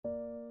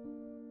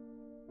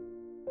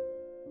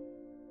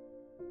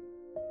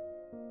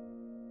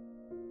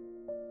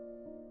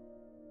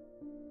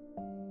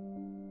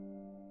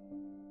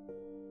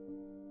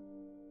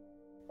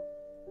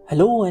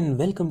Hello and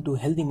welcome to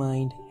Healthy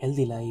Mind,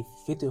 Healthy Life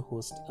with your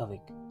host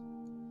Avik.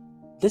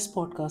 This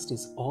podcast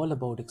is all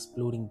about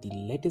exploring the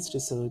latest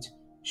research,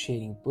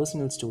 sharing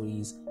personal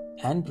stories,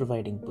 and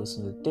providing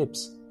personal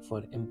tips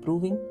for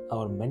improving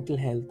our mental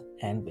health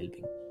and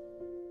well-being.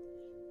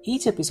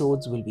 Each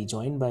episode will be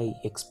joined by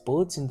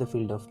experts in the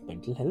field of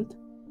mental health,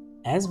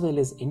 as well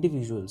as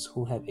individuals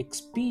who have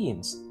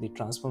experienced the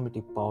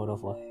transformative power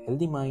of a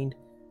healthy mind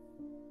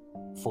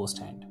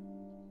firsthand.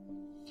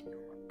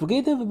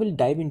 Together, we will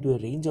dive into a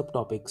range of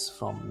topics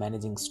from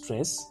managing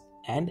stress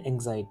and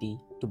anxiety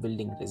to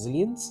building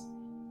resilience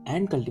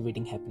and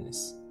cultivating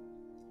happiness.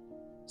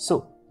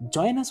 So,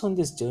 join us on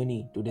this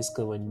journey to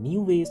discover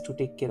new ways to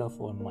take care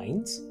of our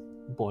minds,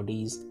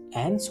 bodies,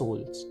 and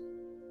souls.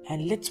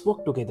 And let's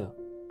work together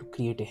to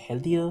create a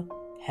healthier,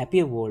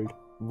 happier world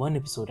one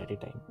episode at a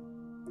time.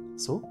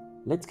 So,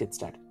 let's get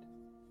started.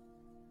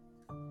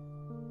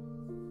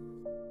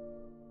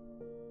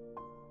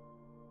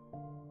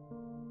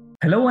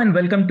 Hello and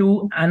welcome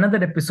to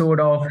another episode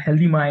of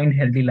Healthy Mind,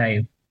 Healthy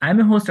Life. I'm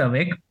your host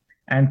Avik,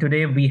 and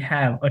today we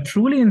have a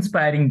truly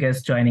inspiring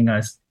guest joining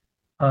us.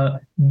 A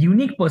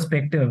unique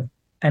perspective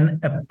and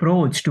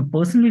approach to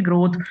personal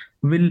growth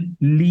will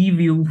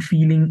leave you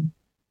feeling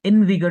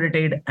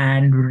invigorated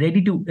and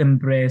ready to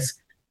embrace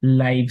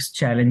life's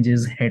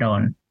challenges head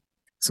on.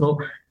 So,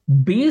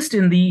 based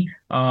in the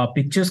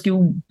picturesque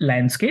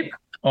landscape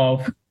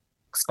of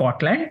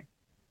Scotland,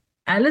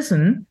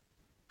 Alison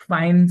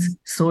finds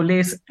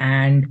solace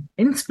and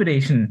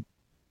inspiration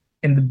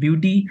in the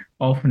beauty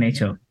of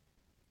nature.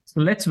 So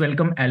let's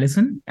welcome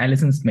Alison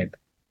Smith.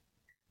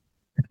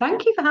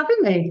 Thank you for having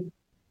me.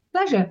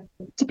 Pleasure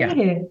to be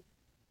here.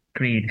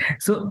 Great.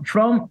 So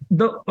from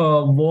the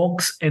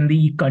walks in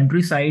the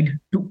countryside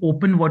to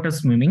open water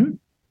swimming,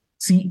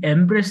 she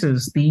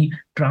embraces the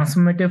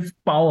transformative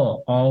power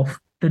of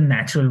the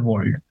natural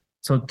world.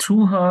 So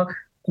through her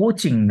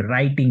coaching,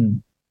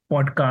 writing,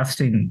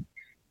 podcasting,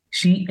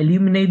 she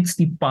illuminates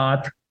the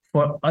path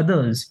for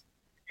others,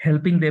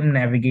 helping them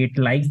navigate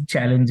life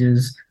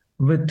challenges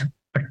with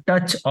a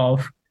touch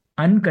of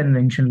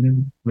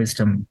unconventional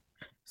wisdom.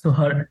 So,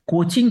 her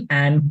coaching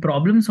and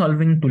problem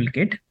solving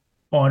toolkit,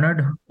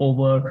 honored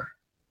over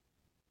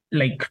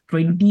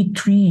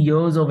 23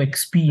 years of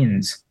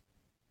experience,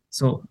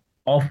 so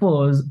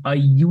offers a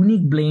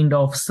unique blend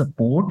of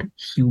support,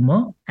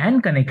 humor,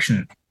 and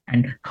connection.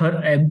 And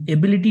her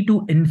ability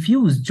to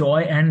infuse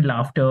joy and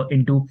laughter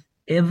into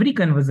every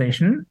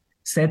conversation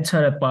sets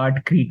her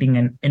apart, creating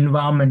an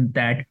environment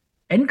that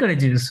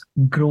encourages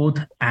growth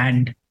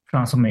and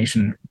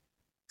transformation.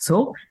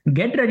 So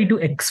get ready to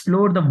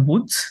explore the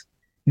woods,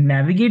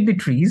 navigate the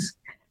trees,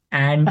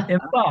 and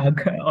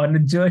embark on a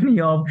journey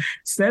of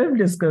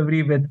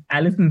self-discovery with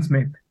Alison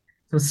Smith.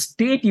 So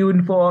stay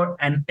tuned for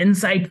an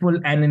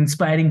insightful and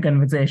inspiring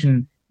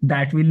conversation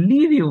that will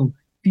leave you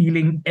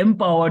feeling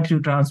empowered to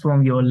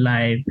transform your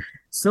life.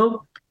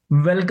 So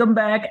welcome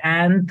back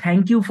and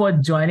thank you for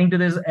joining to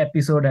this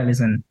episode,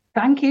 Alison.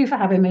 Thank you for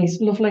having me.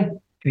 It's lovely.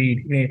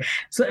 Great.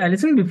 So,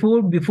 Alison,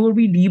 before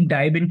we deep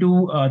dive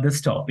into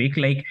this topic,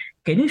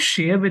 can you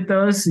share with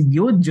us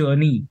your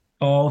journey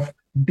of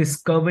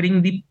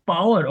discovering the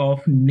power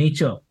of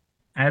nature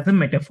as a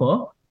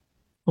metaphor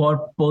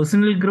for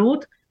personal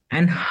growth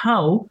and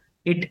how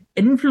it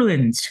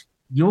influenced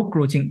your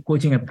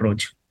coaching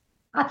approach?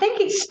 I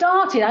think it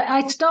started.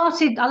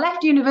 I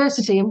left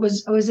university and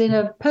I was in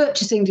a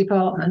purchasing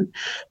department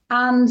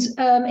and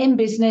in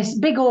business,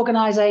 big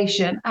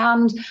organization.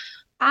 And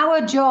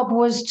our job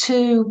was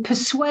to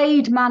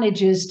persuade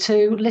managers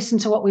to listen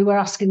to what we were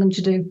asking them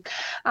to do.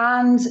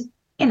 And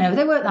they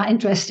weren't that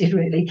interested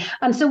really.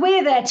 And so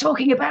we're there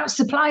talking about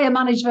supplier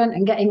management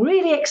and getting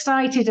really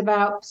excited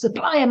about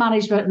supplier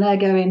management. And they're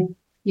going,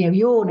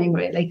 yawning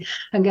really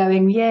and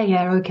going,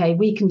 yeah, okay,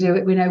 we can do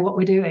it. We know what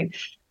we're doing.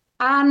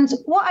 And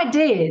what I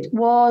did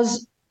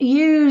was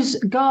use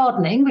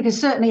gardening,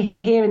 because certainly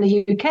here in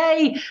the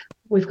UK,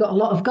 we've got a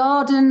lot of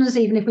gardens.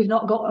 Even if we've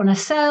not got one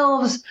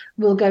ourselves,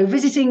 we'll go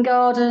visiting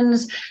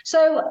gardens.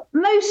 So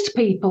most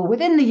people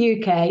within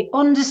the UK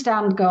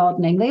understand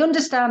gardening. They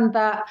understand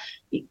that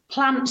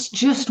plants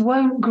just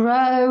won't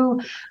grow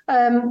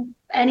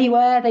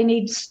anywhere. They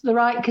need the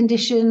right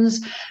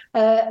conditions.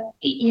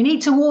 You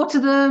need to water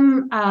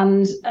them,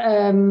 and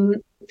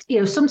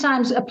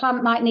sometimes a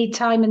plant might need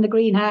time in the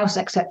greenhouse,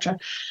 etc.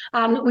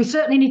 And we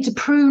certainly need to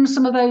prune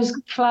some of those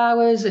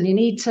flowers, and you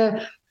need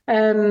to,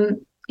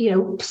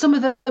 some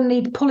of them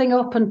need pulling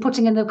up and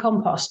putting in the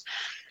compost.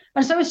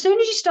 And so as soon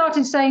as you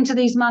started saying to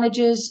these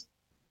managers,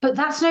 but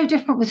that's no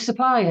different with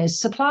suppliers.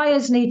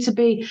 Suppliers need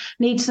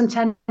some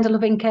tender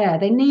loving care.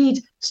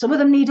 Some of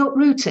them need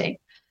uprooting.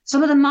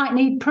 Some of them might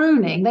need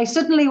pruning. They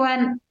suddenly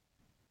went,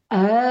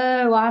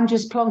 oh, I'm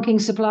just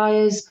plonking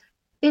suppliers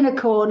in a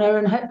corner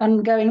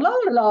and going, la,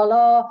 la,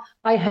 la,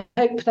 I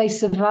hope they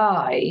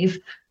survive.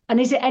 And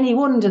is it any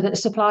wonder that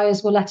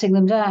suppliers were letting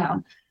them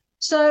down?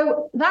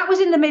 So that was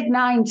in the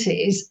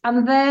mid-90s.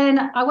 And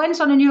then I went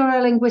on a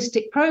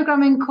neuro-linguistic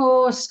programming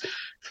course,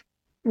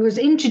 was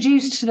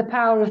introduced to the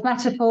power of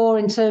metaphor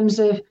in terms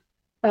of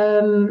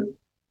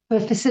for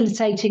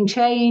facilitating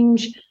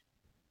change.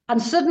 And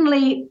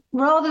suddenly,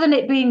 rather than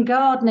it being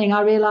gardening,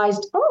 I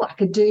realised, I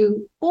could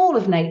do all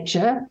of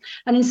nature.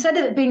 And instead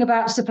of it being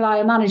about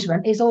supplier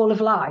management, it's all of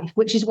life,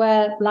 which is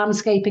where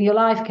landscaping your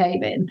life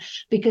came in,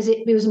 because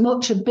it was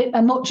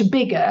a much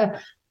bigger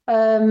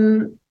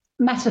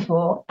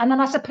metaphor. And then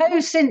I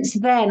suppose since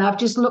then, I've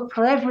just looked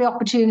for every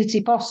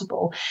opportunity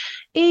possible,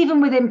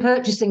 even within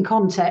purchasing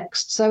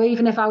context. So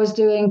even if I was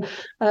doing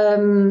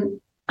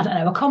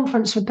a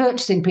conference for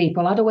purchasing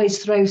people, I'd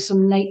always throw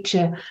some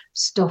nature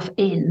stuff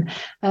in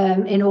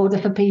order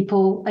for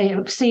people,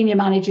 senior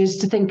managers,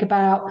 to think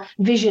about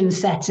vision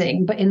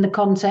setting, but in the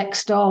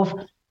context of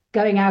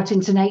going out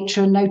into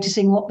nature and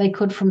noticing what they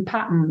could from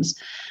patterns.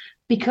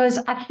 Because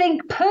I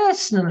think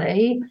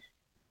personally,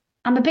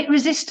 I'm a bit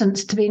resistant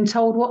to being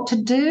told what to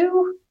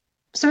do.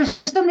 So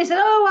if somebody said,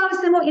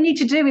 Alison, what you need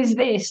to do is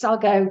this, I'll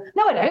go,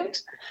 no, I don't.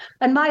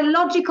 And my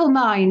logical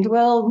mind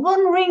will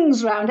run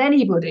rings around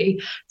anybody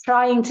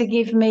trying to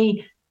give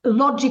me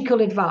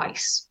logical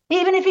advice.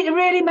 Even if it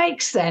really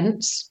makes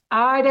sense,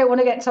 I don't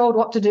want to get told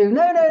what to do.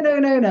 No.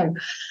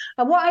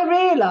 And what I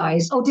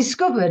realised or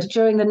discovered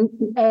during the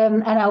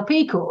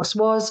NLP course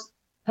was,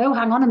 hang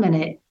on a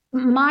minute.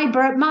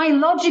 My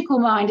logical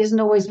mind isn't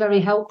always very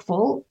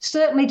helpful,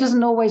 certainly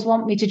doesn't always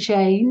want me to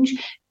change.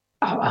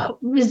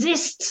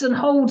 Resists and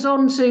holds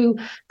on to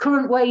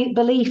current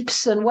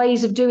beliefs and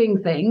ways of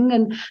doing things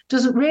and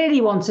doesn't really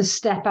want to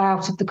step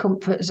out of the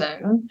comfort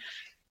zone.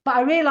 But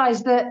I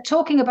realised that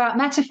talking about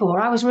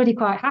metaphor, I was really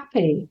quite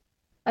happy.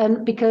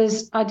 And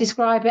because I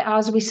describe it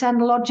as we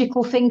send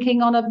logical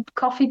thinking on a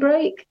coffee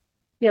break.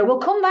 We'll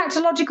come back to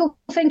logical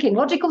thinking.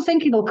 Logical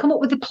thinking will come up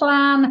with a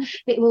plan.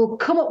 It will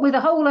come up with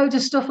a whole load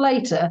of stuff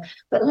later.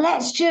 But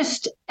let's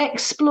just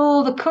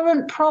explore the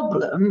current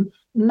problem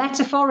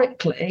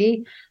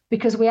metaphorically,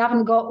 because we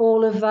haven't got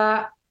all of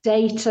that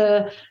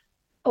data,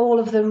 all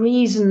of the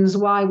reasons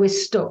why we're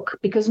stuck.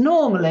 Because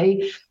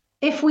normally,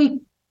 if we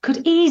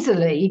could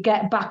easily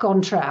get back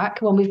on track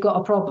when we've got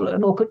a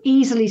problem, or could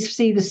easily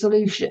see the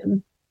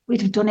solution,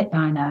 we'd have done it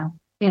by now.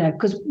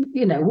 Because,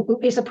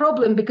 it's a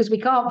problem because we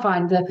can't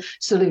find the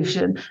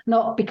solution,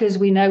 not because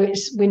we know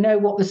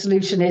what the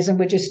solution is and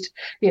we're just,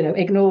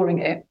 ignoring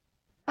it.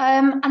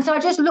 And so I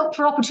just looked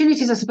for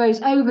opportunities, I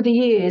suppose, over the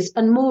years,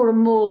 and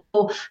more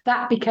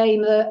that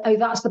became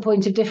that's the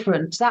point of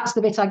difference. That's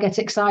the bit I get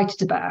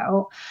excited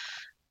about.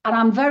 And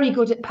I'm very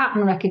good at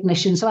pattern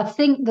recognition. So I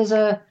think there's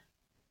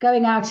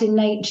going out in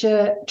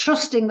nature,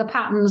 trusting the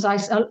patterns.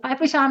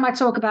 Every time I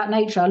talk about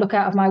nature, I look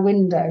out of my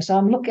window. So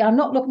I'm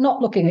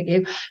not looking at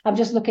you. I'm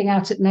just looking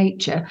out at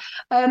nature.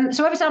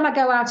 So every time I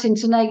go out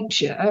into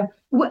nature,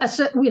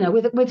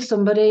 with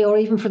somebody, or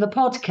even for the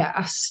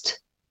podcast,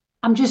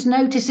 I'm just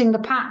noticing the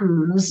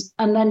patterns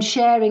and then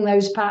sharing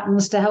those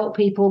patterns to help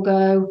people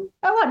go,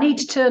 I need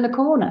to turn a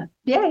corner.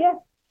 Yeah.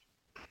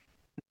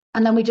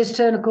 And then we just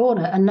turn a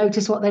corner and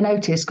notice what they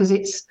notice, because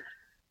it's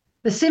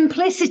the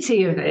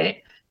simplicity of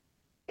it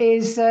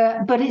is,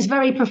 but it's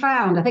very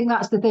profound. I think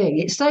that's the thing.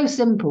 It's so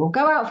simple.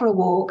 Go out for a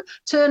walk,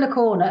 turn a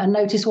corner, and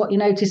notice what you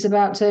notice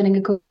about turning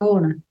a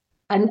corner.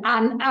 And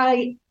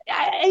I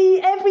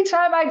every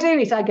time I do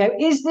it, I go,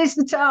 is this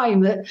the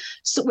time that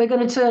we're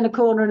going to turn a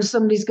corner and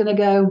somebody's going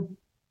to go,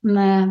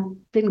 nah,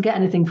 didn't get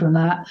anything from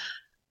that?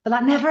 But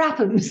that never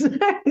happens.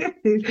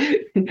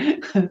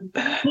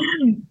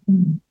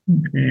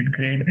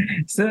 Great.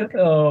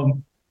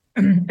 So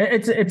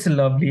it's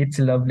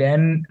lovely.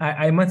 And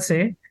I must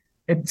say,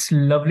 it's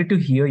lovely to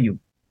hear you.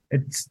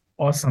 It's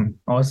awesome.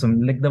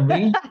 Like the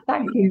way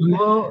Thank you. you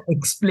were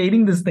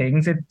explaining these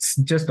things, it's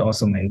just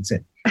awesome, I would say.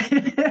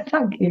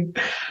 Thank you.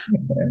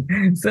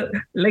 So,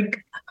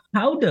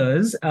 how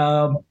does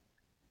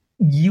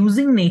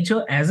using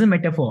nature as a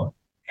metaphor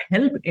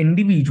help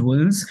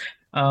individuals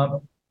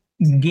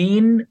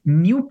gain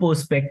new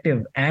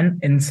perspective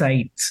and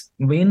insights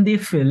when they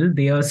feel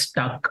they are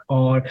stuck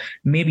or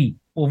maybe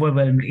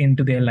overwhelmed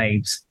into their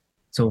lives?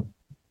 So,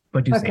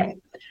 what do you say?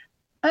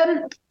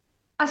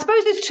 I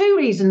suppose there's two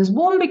reasons.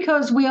 One,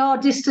 because we are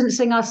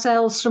distancing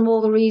ourselves from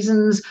all the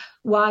reasons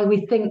why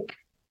we think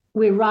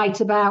we're right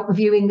about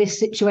viewing this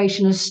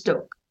situation as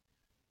stuck.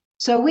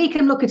 So we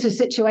can look at a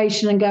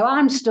situation and go,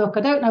 I'm stuck,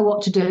 I don't know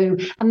what to do.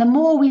 And the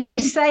more we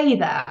say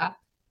that,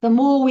 the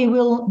more we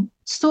will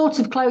sort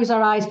of close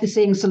our eyes to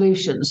seeing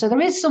solutions. So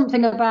there is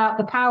something about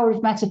the power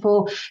of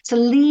metaphor to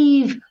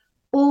leave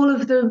all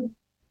of the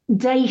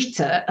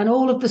data and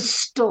all of the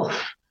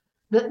stuff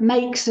that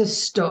makes us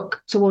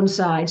stuck to one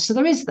side. So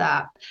there is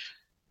that.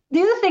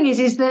 The other thing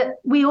is that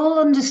we all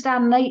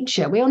understand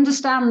nature. We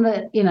understand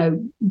that,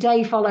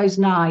 day follows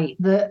night,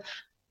 that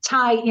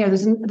tide,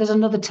 there's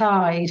another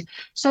tide.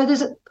 So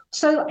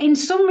in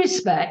some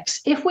respects,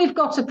 if we've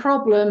got a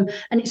problem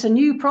and it's a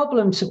new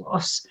problem to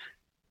us,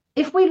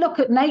 if we look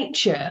at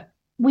nature,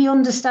 we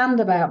understand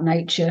about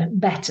nature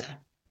better.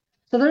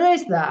 So there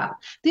is that.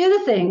 The other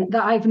thing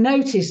that I've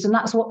noticed, and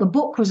that's what the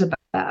book was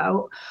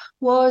about,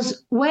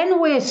 was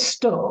when we're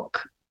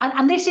stuck,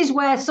 and this is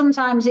where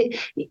sometimes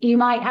you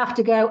might have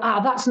to go,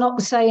 that's not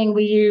the saying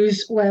we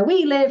use where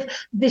we live.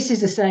 This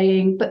is a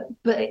saying, but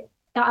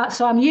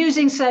So I'm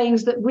using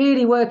sayings that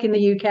really work in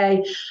the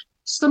UK.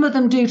 Some of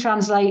them do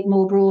translate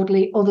more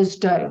broadly, others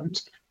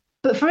don't.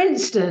 But for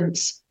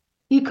instance,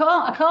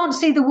 I can't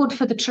see the wood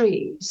for the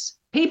trees.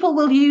 People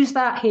will use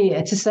that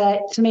here to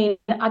say to me,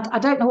 I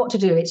don't know what to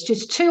do. It's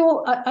just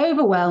too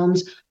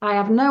overwhelmed. I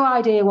have no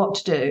idea what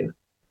to do.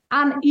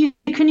 And you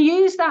can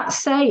use that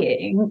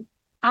saying,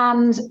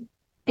 and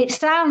it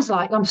sounds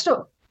like I'm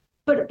stuck.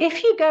 But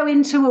if you go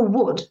into a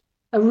wood,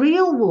 a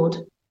real wood,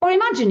 or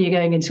imagine you're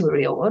going into a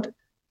real wood,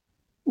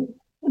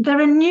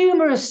 there are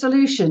numerous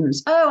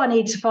solutions. Oh, I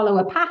need to follow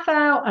a path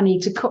out. I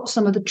need to cut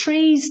some of the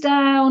trees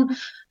down.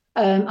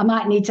 I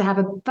might need to have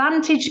a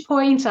vantage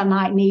point. I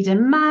might need a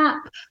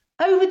map.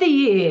 Over the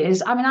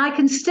years, I mean, I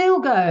can still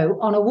go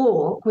on a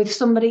walk with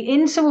somebody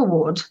into a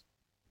wood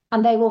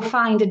and they will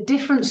find a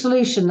different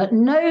solution that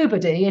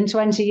nobody in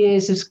 20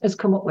 years has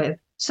come up with.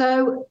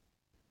 So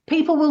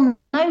people will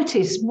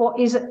notice what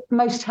is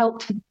most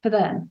helpful for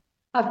them.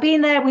 I've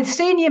been there with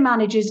senior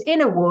managers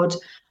in a wood,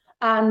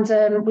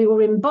 and we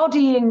were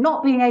embodying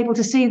not being able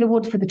to see the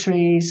wood for the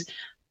trees.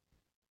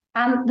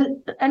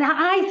 And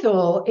I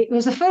thought it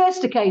was the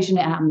first occasion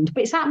it happened,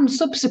 but it's happened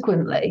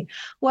subsequently,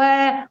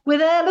 where we're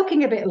there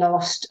looking a bit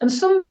lost, and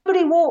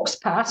somebody walks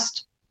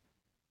past,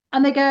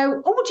 and they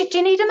go, "Oh, do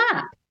you need a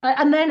map?"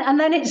 And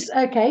then it's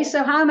okay.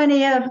 So how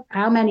many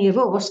of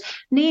us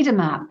need a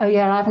map? Oh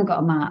yeah, I haven't got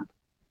a map.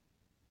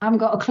 I haven't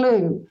got a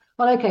clue.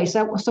 Well, okay.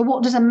 So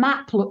what does a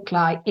map look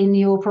like in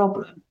your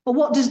problem, or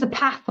what does the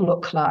path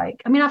look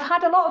like? I mean, I've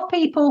had a lot of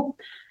people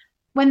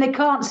when they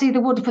can't see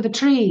the wood for the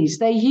trees,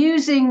 they're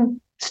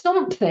using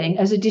something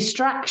as a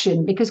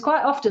distraction, because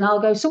quite often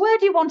I'll go, so where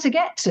do you want to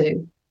get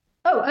to?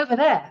 Oh, over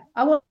there.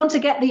 I want to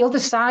get the other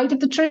side of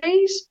the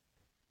trees.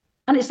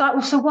 And it's like,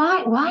 well, so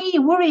why are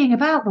you worrying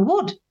about the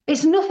wood?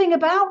 It's nothing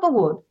about the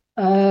wood.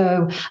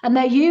 Oh, and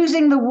they're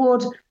using the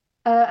wood,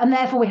 and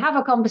therefore we have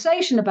a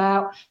conversation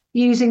about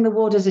using the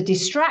wood as a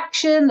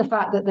distraction, the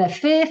fact that they're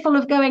fearful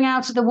of going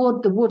out of the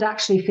wood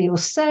actually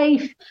feels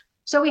safe.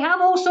 So we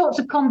have all sorts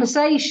of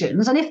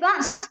conversations. And if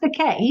that's the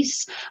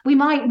case, we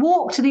might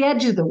walk to the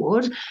edge of the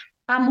wood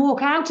and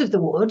walk out of the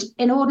wood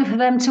in order for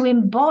them to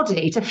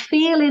embody, to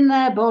feel in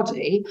their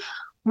body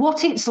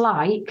what it's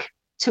like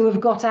to have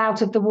got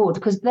out of the wood.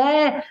 Because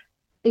they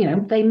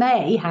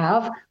may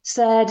have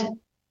said,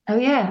 oh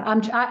yeah,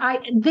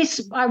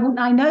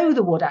 I know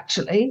the wood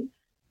actually,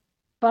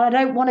 but I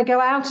don't want to go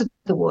out of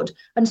the wood.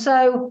 And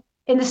so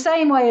in the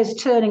same way as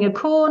turning a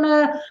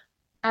corner,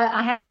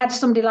 I had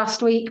somebody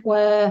last week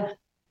where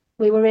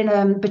we were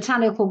in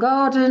botanical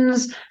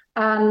gardens,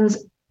 and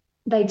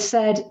they'd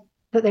said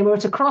that they were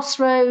at a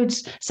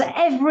crossroads. So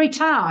every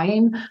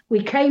time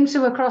we came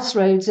to a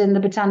crossroads in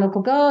the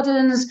botanical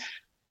gardens,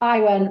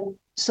 I went,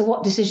 so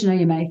what decision are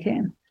you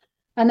making?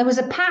 And there was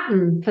a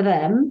pattern for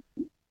them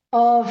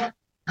of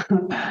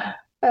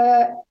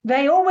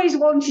they always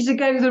wanted to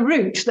go the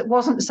route that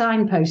wasn't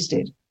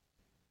signposted.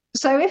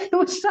 So if there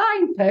were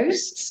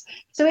signposts,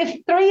 so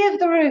if 3 of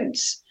the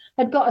routes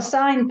had got a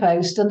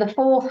signpost and the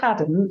 4th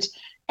hadn't,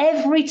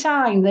 every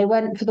time they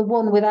went for the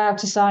one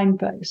without a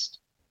signpost.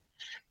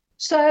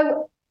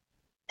 So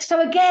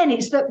again,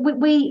 it's that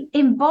we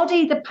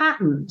embody the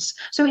patterns.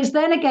 So it's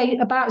then again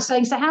about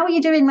saying, so how are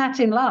you doing that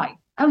in life?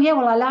 Oh yeah,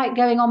 well, I like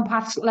going on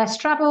paths less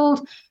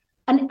traveled,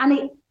 and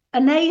it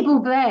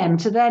enabled them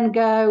to then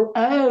go,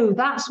 oh,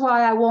 that's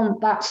why I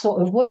want that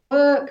sort of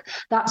work.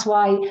 That's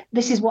why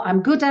this is what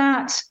I'm good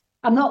at.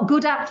 I'm not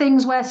good at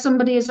things where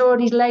somebody has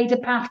already laid a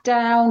path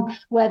down,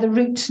 where the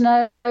route's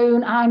known.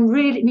 I'm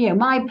really,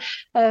 my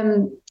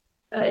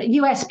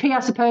USP, I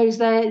suppose,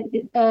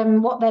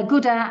 what they're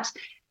good at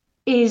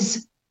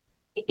is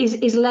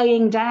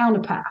laying down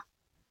a path.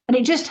 And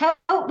it just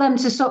helped them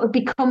to sort of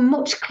become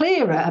much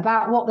clearer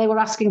about what they were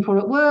asking for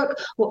at work,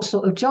 what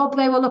sort of job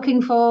they were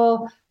looking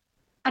for.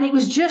 And it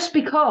was just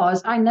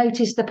because I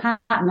noticed the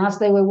pattern as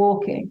they were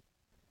walking.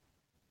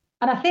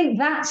 And I think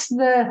that's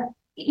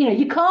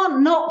you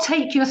can't not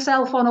take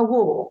yourself on a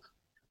walk.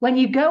 When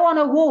you go on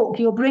a walk,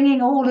 you're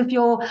bringing all of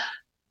your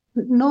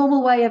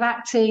normal way of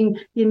acting,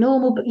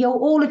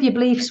 all of your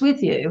beliefs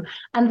with you.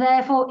 And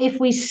therefore, if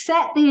we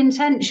set the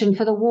intention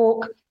for the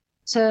walk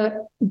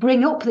to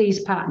bring up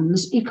these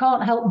patterns, you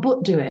can't help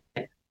but do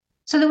it.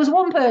 So there was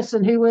one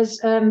person who was,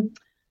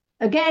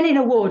 again, in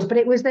a wood, but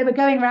they were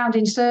going around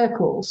in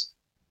circles.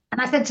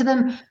 And I said to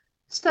them,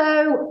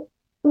 so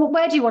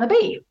where do you want to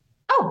be?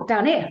 Oh,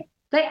 down here.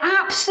 They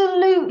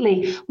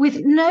absolutely,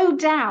 with no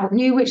doubt,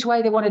 knew which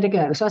way they wanted to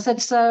go. So I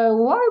said, so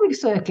why are we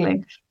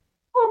circling?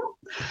 Oh.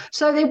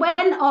 So they went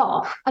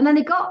off, and then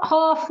they got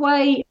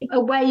halfway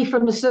away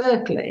from the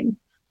circling.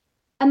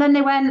 And then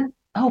they went,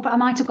 oh, but I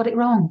might have got it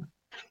wrong.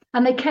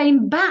 And they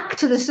came back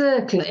to the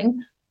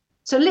circling.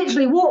 So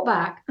literally walked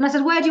back. And I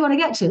said, where do you want to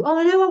get to? Oh,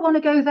 I know I want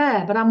to go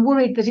there, but I'm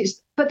worried that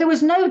but there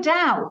was no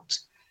doubt.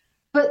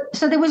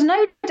 So there was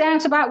no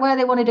doubt about where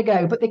they wanted to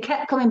go, but they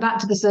kept coming back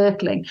to the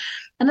circling.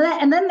 And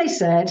then they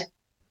said,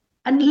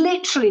 and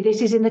literally this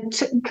is in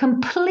the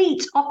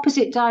complete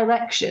opposite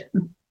direction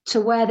to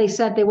where they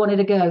said they wanted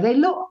to go. They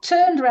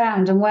turned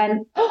around and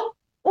went, oh,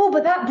 oh,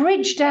 but that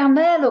bridge down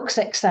there looks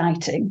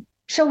exciting.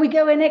 Shall we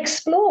go and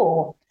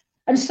explore?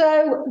 And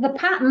so the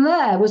pattern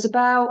there was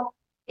about,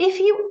 if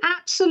you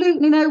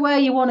absolutely know where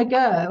you want to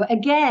go,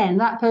 again,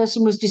 that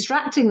person was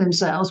distracting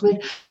themselves with,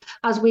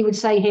 as we would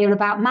say here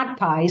about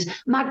magpies,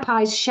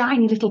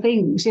 shiny little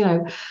things,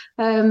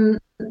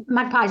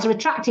 magpies are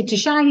attracted to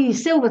shiny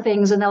silver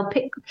things, and they'll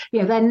pick,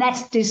 their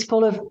nest is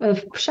full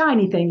of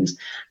shiny things.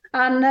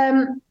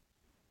 And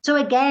so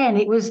again,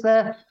 it was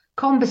the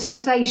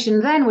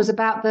conversation then was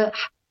about the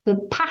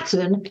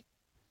pattern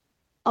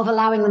of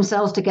allowing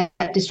themselves to get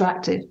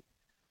distracted.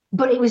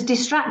 But it was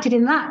distracted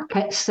in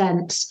that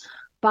sense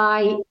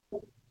by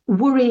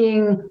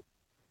worrying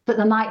that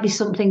there might be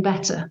something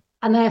better.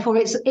 And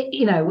therefore,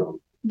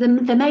 there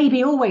may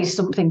be always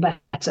something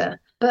better,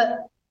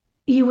 but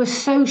you were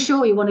so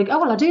sure you want to go, oh,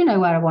 well, I do know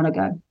where I want to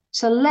go.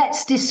 So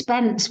let's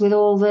dispense with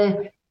all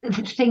the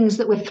things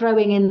that we're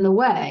throwing in the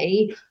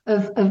way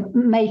of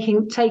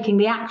taking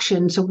the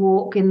action to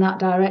walk in that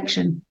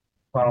direction.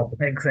 Wow,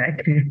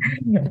 exactly.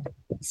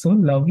 So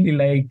lovely.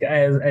 Like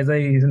as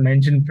I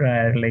mentioned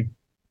prior, like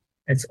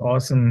it's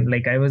awesome.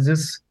 Like I was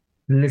just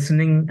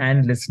listening,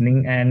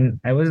 and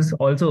I was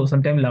also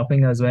sometimes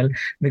laughing as well,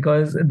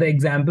 because the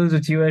examples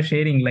which you are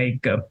sharing,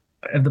 like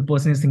if the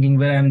person is thinking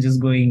where I'm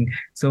just going,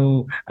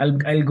 so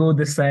I'll go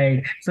this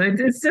side. So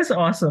it's just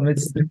awesome.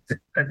 It's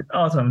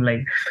awesome.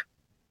 Like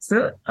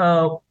so,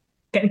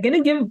 can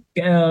you give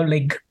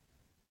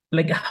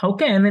like how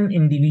can an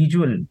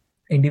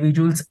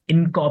individuals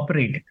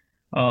incorporate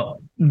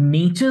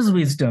nature's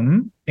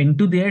wisdom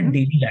into their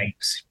daily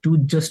lives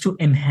to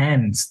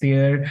enhance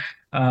their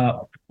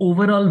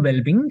overall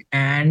well-being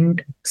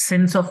and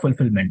sense of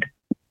fulfillment?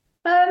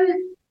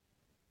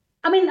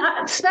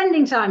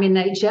 Spending time in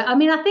nature.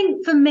 I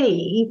think for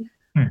me,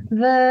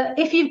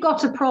 if you've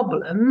got a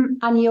problem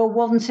and you're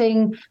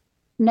wanting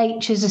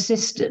nature's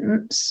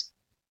assistance,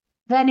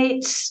 then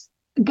it's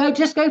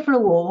just go for a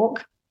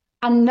walk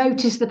and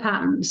notice the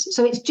patterns.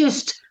 So it's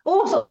just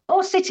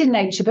or sit in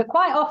nature, but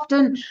quite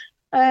often,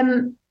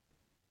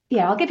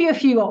 I'll give you a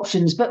few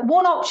options. But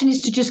one option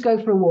is to just go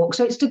for a walk.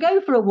 So it's to go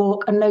for a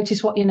walk and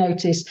notice what you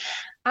notice,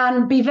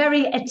 and be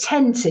very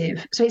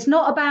attentive. So it's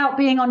not about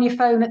being on your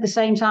phone at the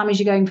same time as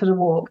you're going for the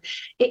walk.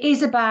 It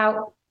is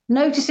about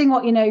noticing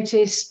what you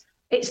notice.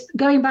 It's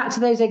going back to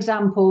those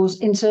examples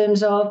in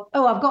terms of,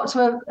 I've got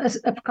to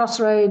a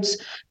crossroads.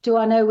 Do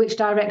I know which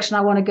direction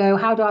I want to go?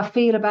 How do I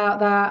feel about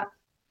that?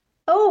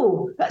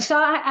 So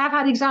I've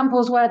had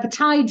examples where the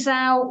tide's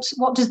out.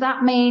 What does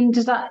that mean?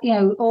 Does that,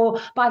 or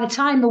by the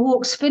time the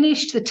walk's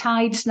finished, the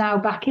tide's now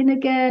back in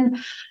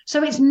again.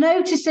 So it's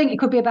noticing. It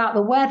could be about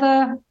the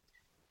weather.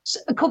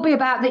 It could be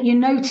about that you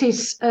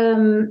notice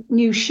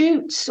new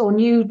shoots or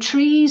new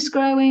trees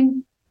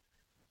growing.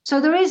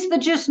 So there is the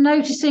just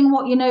noticing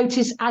what you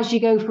notice as you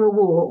go for a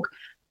walk.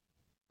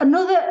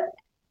 Another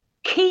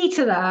key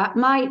to that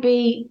might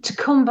be to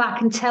come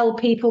back and tell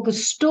people the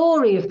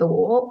story of the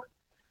walk,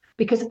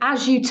 because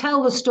as you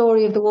tell the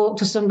story of the walk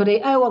to somebody,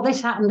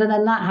 this happened and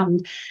then that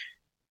happened,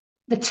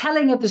 the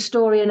telling of the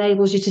story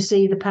enables you to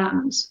see the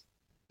patterns.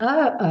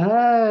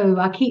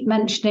 I keep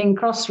mentioning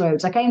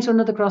crossroads. I came to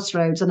another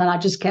crossroads and then I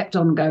just kept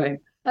on going.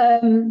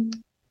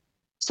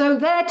 So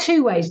there are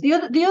two ways.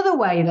 The other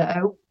way,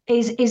 though,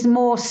 is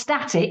more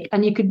static,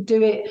 and you could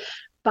do it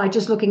by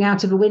just looking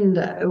out of a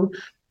window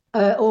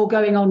or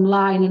going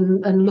online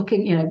and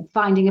looking,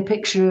 finding a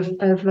picture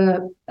of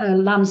a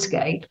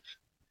landscape.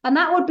 And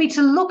that would be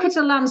to look at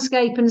a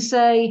landscape and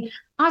say,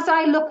 as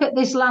I look at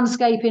this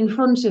landscape in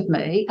front of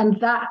me, and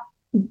that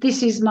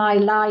this is my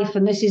life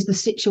and this is the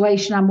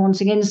situation I'm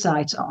wanting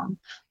insight on,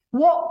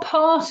 what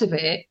part of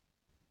it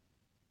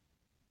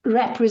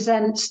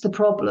represents the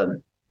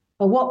problem,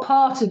 or what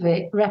part of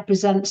it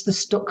represents the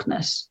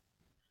stuckness?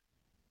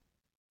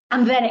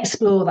 And then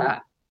explore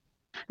that.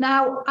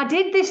 Now, I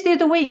did this the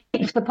other week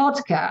for the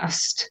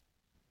podcast,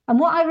 and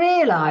what I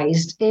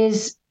realised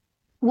is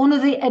one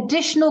of the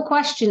additional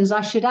questions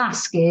I should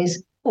ask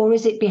is, or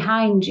is it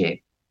behind you?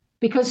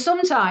 Because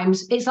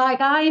sometimes it's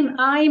like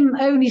I'm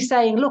only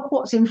saying, look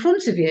what's in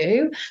front of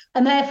you,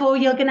 and therefore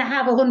you're going to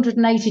have a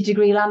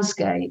 180-degree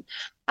landscape.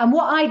 And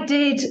what I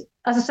did,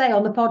 as I say,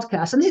 on the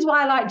podcast, and this is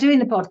why I like doing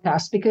the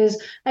podcast,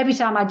 because every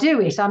time I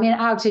do it, I'm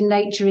out in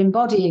nature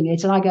embodying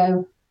it, and I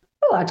go,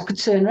 I could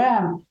turn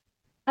around.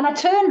 And I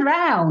turned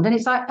around, and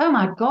it's like, oh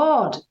my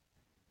God,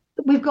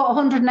 we've got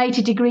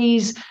 180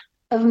 degrees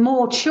of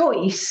more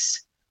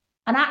choice.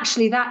 And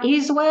actually, that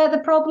is where the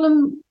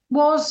problem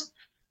was.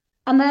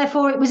 And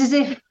therefore, it was as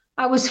if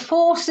I was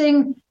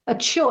forcing a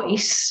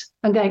choice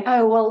and going,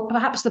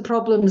 perhaps the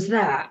problem's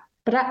that.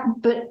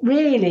 But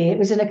really, it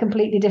was in a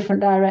completely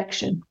different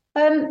direction.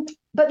 But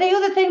the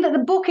other thing that the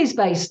book is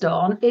based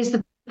on is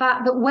the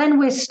fact that when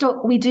we're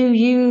stuck, we do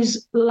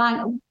use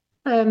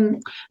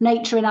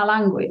nature in our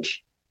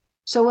language.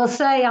 So we'll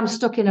say, I'm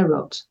stuck in a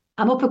rut.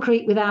 I'm up a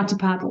creek without a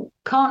paddle.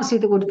 Can't see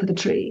the wood for the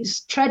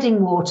trees.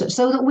 Treading water.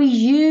 So that we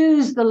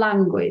use the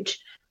language.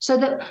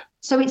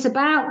 So it's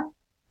about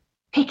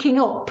picking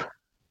up.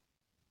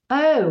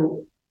 I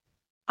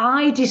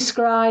I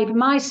describe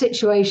my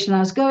situation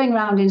as going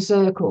round in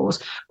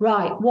circles.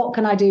 Right, what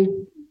can I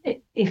do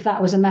if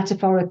that was a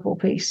metaphorical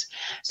piece?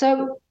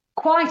 So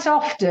quite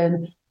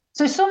often,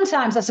 so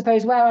sometimes I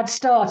suppose where I'd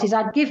start is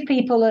I'd give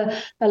people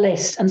a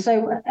list. And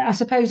so I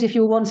suppose if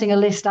you were wanting a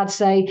list, I'd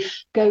say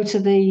go to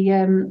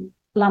the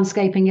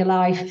Landscaping Your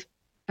Life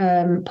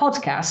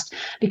podcast,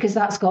 because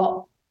that's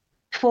got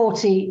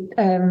 40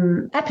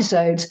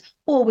 episodes,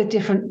 all with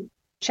different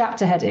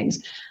chapter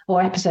headings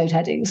or episode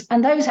headings.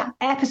 And those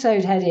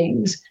episode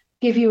headings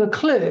give you a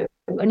clue.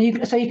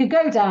 And so you could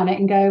go down it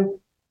and go,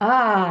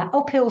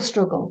 uphill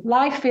struggle.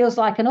 Life feels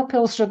like an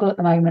uphill struggle at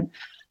the moment.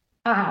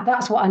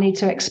 That's what I need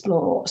to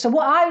explore. So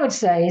what I would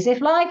say is,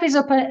 if life is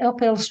an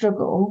uphill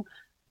struggle,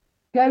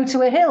 go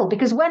to a hill.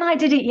 Because when I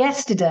did it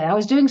yesterday, I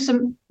was doing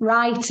some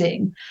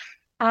writing,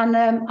 and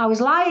I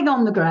was lying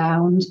on the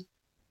ground.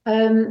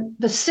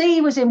 The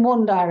sea was in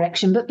one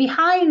direction, but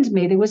behind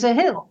me there was a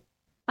hill.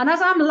 And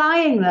as I'm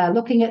lying there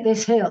looking at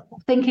this hill,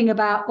 thinking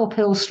about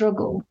uphill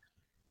struggle,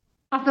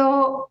 I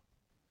thought,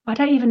 I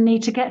don't even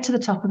need to get to the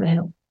top of the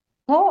hill.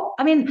 What?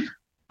 I mean,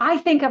 I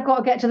think I've got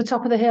to get to the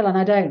top of the hill, and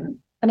I don't.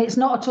 And it's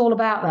not at all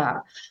about that.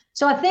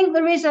 So I think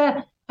there is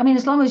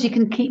as long as you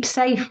can keep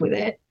safe with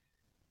it,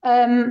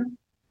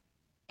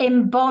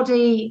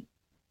 embody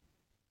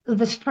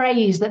the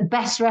phrase that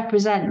best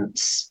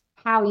represents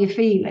how you're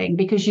feeling,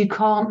 because you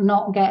can't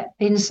not get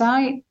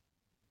insight.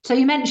 So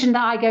you mentioned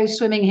that I go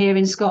swimming here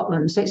in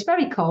Scotland, so it's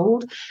very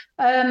cold,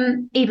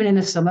 even in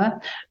the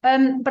summer.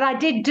 But I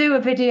did do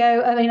a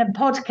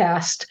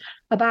podcast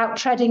about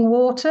treading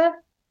water.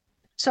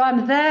 So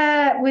I'm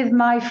there with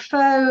my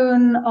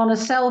phone on a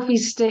selfie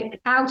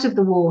stick out of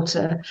the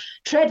water,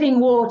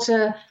 treading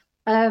water.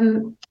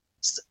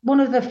 One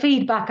of the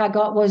feedback I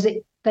got was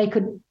they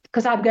could,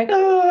 because I'm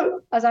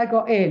going, as I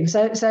got in.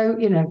 So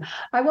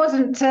I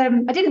wasn't,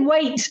 I didn't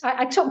wait.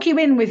 I took you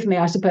in with me,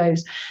 I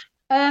suppose.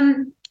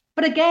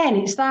 But again,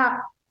 it's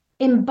that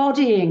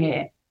embodying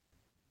it,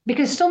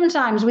 because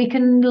sometimes we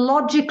can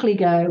logically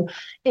go,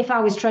 if I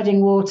was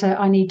treading water,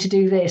 I need to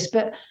do this.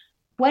 But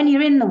when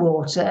you're in the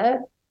water,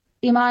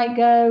 you might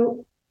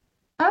go,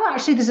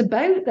 actually, there's a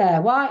boat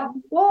there. Why?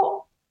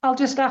 What? I'll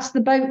just ask the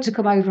boat to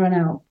come over and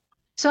help.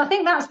 So I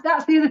think that's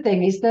the other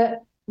thing, is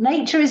that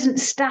nature isn't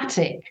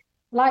static,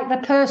 like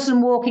the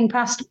person walking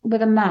past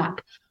with a map,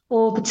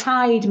 or the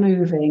tide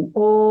moving,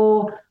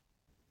 or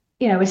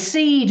a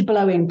seed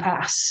blowing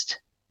past.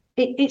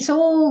 It's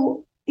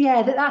all,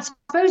 I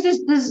suppose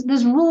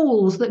there's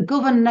rules that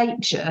govern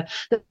nature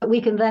that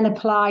we can then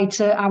apply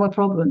to our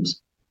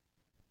problems.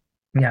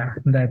 Yeah,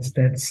 that's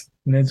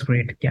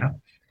great. Yeah.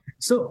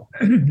 So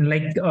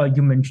like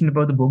you mentioned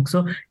about the book.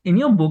 So in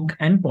your book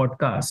and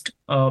podcast,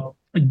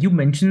 you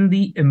mentioned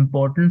the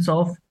importance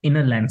of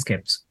inner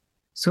landscapes.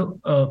 So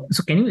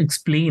can you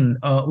explain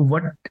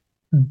what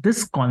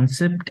this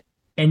concept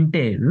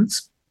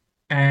entails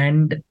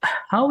and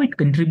how it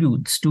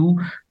contributes to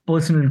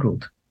personal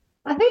growth?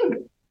 I think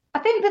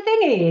the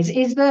thing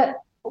is that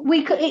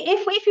we could,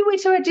 if we were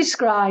to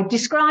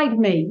describe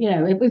me,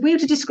 if we were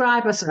to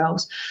describe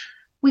ourselves,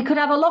 we could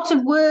have a lot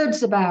of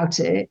words about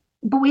it,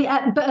 but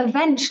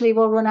eventually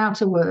we'll run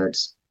out of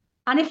words.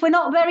 And if we're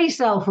not very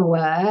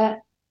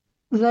self-aware,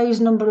 those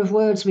number of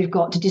words we've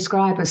got to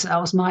describe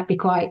ourselves might be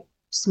quite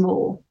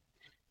small.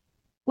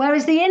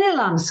 Whereas the inner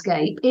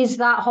landscape is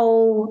that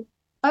whole,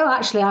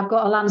 actually, I've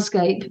got a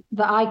landscape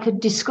that I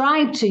could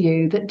describe to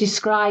you that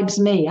describes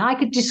me. I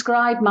could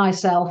describe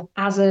myself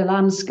as a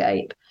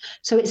landscape.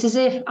 So it's as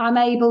if I'm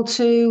able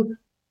to,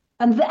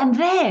 and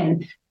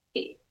then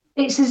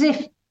it's as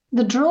if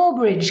the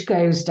drawbridge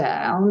goes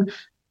down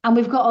and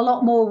we've got a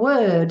lot more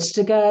words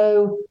to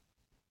go,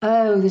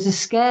 there's a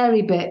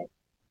scary bit,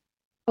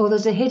 or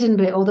there's a hidden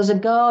bit, or there's a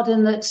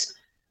garden that's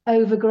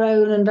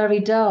overgrown and very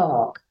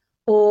dark,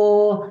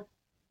 or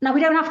now we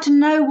don't have to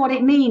know what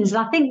it means.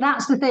 And I think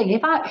that's the thing.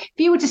 If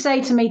you were to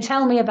say to me,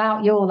 tell me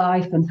about your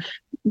life and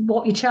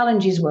what your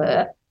challenges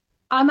were,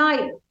 I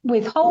might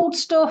withhold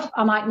stuff.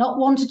 I might not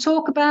want to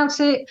talk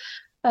about it.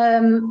 I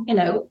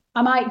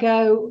might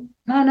go,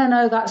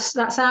 no,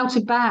 that's out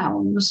of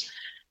bounds.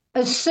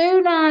 As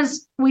soon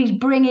as we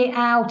bring it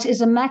out as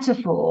a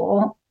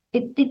metaphor,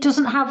 it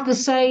doesn't have the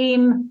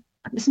same,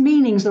 this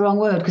meaning's the wrong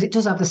word, because it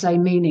does have the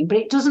same meaning, but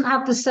it doesn't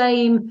have the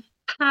same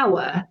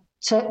power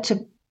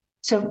to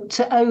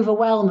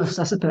overwhelm us,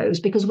 I suppose,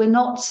 because we're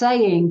not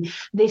saying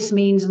this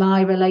means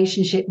my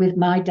relationship with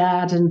my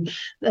dad and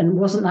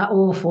wasn't that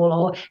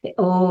awful,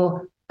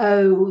 or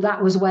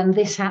that was when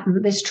this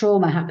happened, this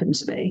trauma happened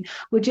to me.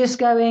 We're just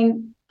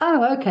going,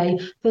 okay,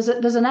 there's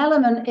an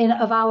element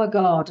of our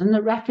garden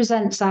that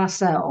represents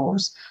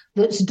ourselves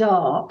that's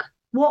dark.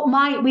 What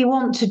might we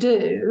want to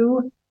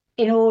do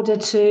in order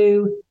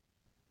to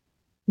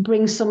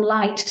bring some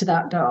light to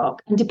that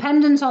dark? And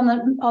dependent on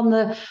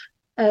the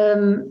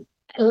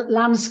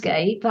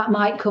landscape, that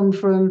might come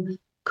from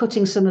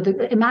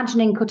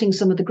imagining cutting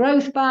some of the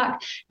growth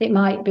back. It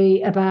might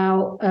be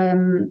about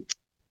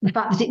the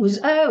fact that it was,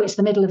 it's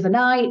the middle of the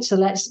night, so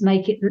let's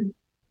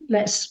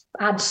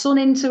add sun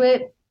into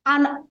it.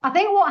 And I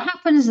think what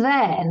happens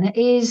then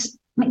is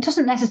it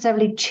doesn't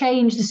necessarily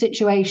change the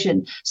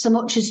situation so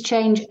much as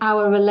change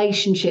our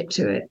relationship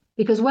to it.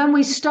 Because when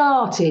we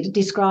started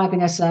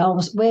describing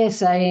ourselves, we're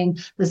saying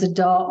there's a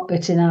dark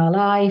bit in our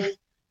life.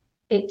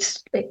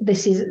 This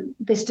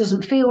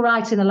doesn't feel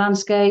right in the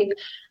landscape.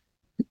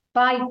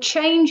 By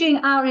changing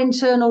our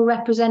internal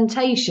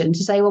representation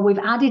to say, well, we've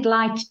added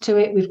light to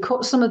it, we've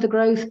cut some of the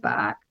growth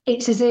back,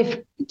 it's as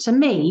if, to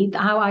me,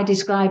 how I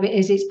describe it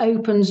is it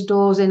opens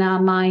doors in our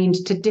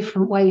mind to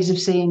different ways of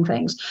seeing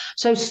things.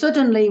 So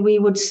suddenly we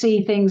would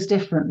see things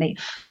differently.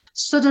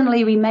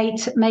 Suddenly we may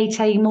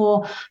take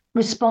more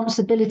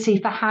responsibility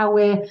for how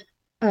we're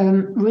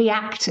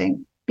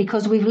reacting,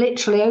 because we've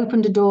literally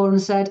opened a door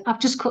and said, I've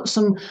just cut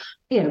some,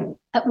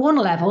 at one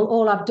level,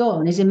 all I've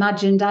done is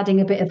imagined adding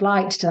a bit of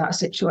light to that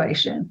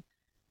situation.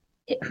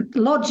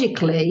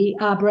 Logically,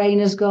 our brain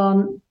has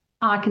gone,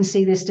 I can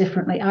see this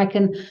differently. I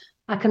can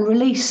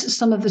release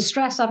some of the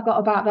stress I've got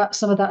about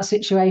some of that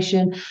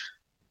situation.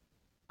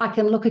 I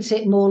can look at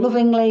it more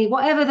lovingly,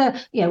 whatever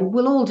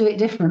we'll all do it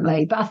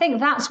differently. But I think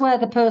that's where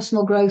the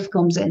personal growth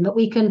comes in, that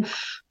we can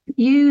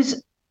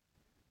use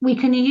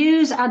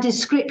our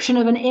description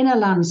of an inner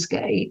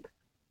landscape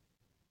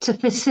to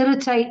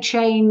facilitate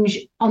change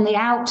on the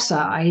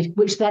outside,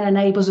 which then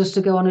enables us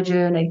to go on a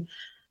journey.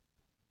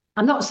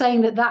 I'm not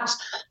saying that that's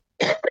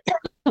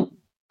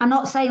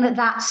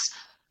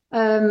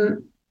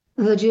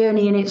the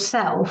journey in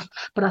itself,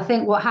 but I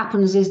think what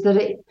happens is that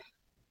it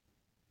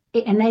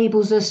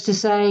enables us to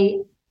say,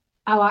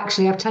 oh,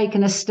 actually, I've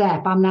taken a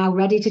step. I'm now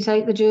ready to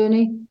take the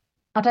journey.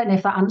 I don't know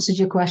if that answered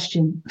your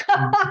question.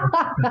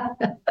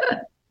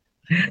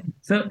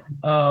 So,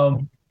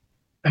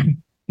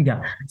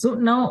 yeah. So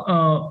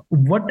now,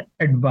 what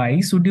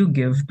advice would you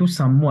give to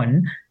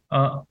someone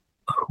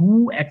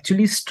who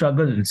actually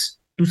struggles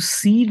to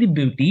see the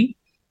beauty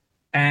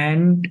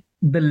and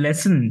the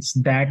lessons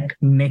that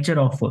nature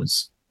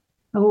offers?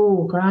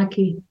 Oh,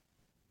 crikey.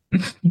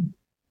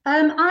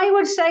 I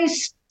would say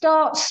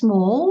start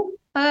small.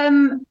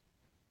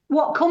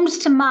 What comes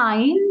to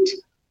mind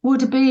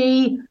would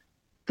be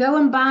go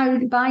and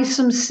buy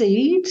some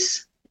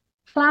seeds.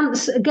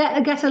 Plants,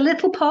 get a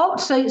little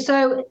pot.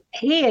 So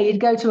here you'd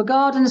go to a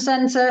garden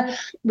centre,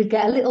 we'd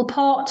get a little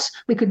pot.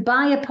 We could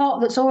buy a pot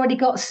that's already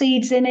got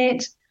seeds in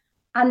it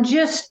and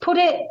just put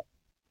it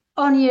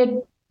on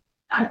your,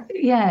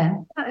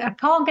 I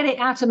can't get it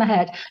out of my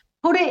head.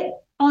 Put it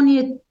on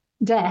your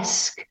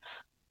desk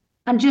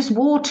and just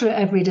water it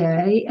every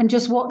day and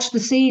just watch the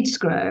seeds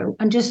grow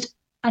and just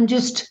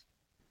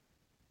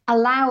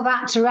allow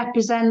that to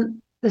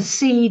represent the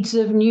seeds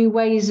of new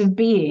ways of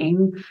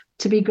being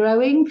to be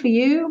growing for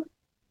you.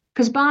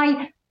 Because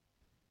by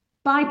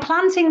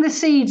planting the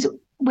seeds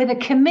with a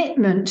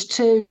commitment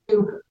to,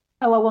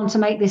 I want to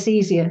make this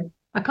easier.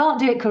 I can't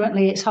do it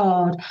currently, it's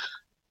hard.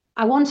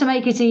 I want to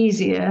make it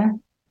easier.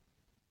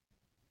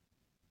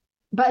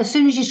 But as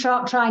soon as you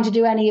start trying to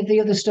do any of the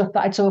other stuff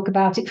that I talk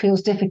about, it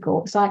feels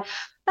difficult. It's like,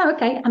 oh,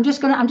 okay, I'm just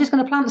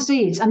gonna plant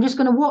seeds. I'm just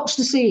gonna watch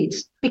the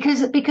seeds.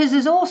 Because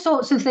there's all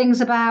sorts of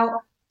things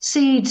about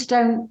seeds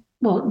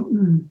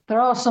there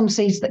are some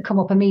seeds that come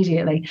up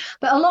immediately,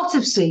 but a lot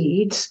of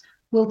seeds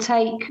will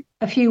take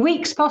a few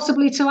weeks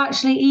possibly to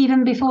actually,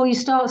 even before you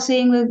start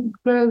seeing the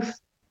growth.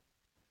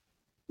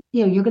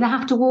 You're going to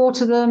have to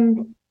water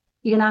them.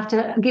 You're going to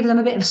have to give them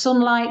a bit of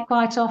sunlight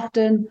quite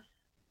often.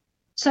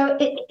 So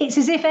it's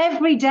as if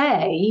every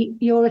day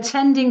you're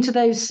attending to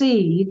those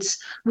seeds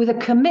with a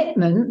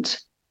commitment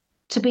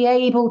to be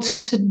able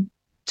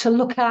to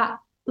look at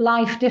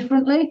life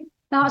differently.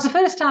 Now, it's the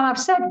first time I've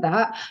said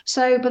that,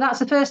 but that's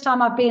the first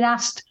time I've been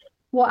asked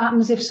what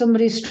happens if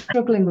somebody's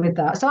struggling with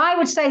that. So I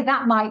would say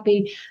that might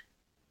be,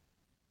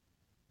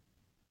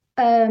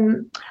 I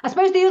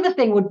suppose the other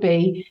thing would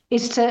be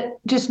is to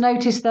just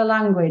notice their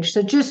language.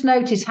 So just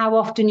notice how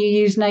often you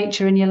use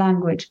nature in your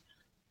language.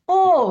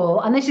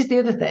 Or, and this is the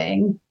other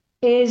thing,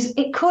 is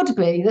it could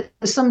be that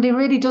somebody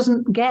really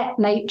doesn't get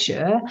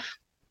nature,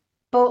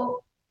 but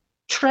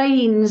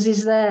trains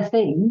is their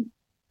thing.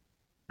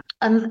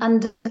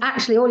 And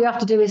actually, all you have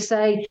to do is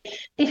say,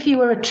 if you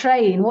were a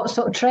train, what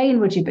sort of train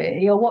would you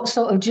be? Or what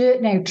sort of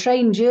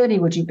train journey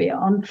would you be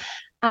on?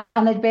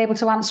 And they'd be able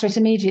to answer it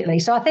immediately.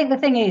 So I think the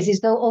thing is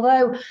that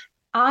although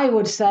I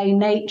would say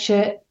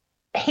nature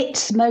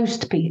hits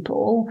most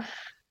people,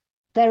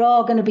 there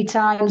are going to be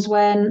times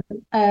when,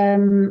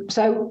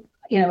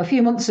 a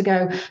few months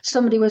ago,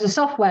 somebody was a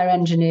software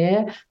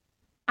engineer.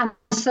 And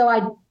so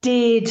I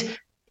did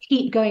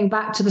keep going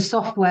back to the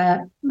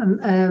software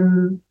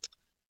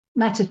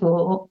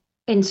metaphor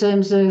in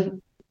terms of,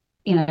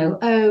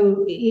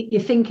 your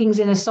thinking's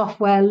in a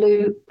software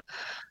loop,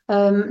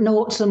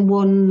 noughts and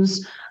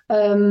ones.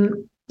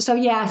 So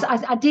yes,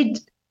 I did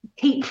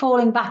keep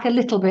falling back a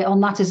little bit on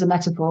that as a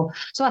metaphor.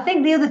 So I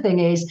think the other thing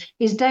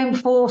is don't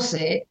force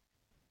it.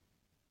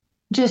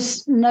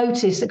 Just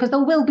notice it, because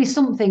there will be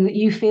something that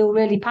you feel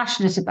really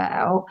passionate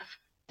about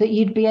that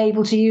you'd be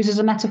able to use as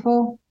a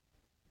metaphor.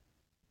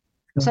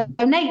 So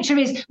nature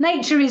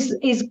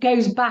is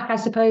goes back, I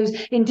suppose.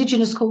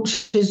 Indigenous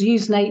cultures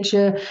use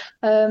nature.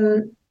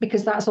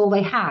 because that's all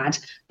they had.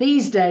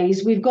 These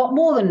days, we've got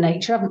more than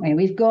nature, haven't we?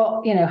 We've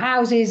got,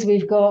 houses,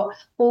 we've got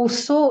all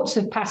sorts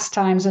of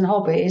pastimes and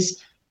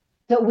hobbies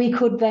that we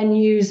could then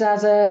use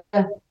as all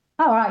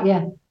right,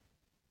 yeah,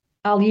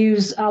 I'll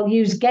use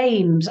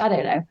games, I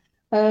don't know,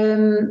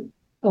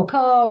 or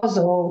cars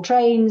or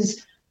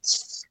trains,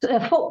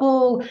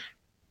 football.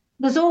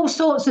 There's all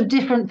sorts of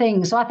different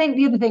things. So I think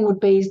the other thing would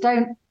be is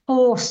don't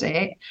force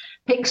it.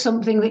 Pick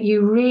something that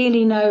you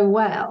really know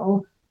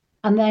well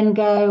and then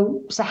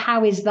go, so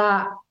how is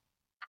that?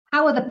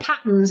 How are the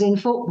patterns in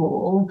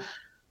football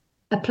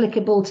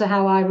applicable to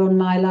how I run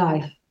my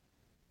life?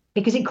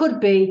 Because it could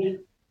be,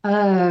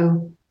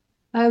 oh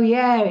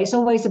yeah, it's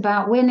always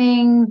about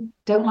winning,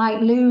 don't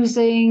like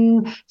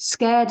losing,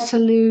 scared to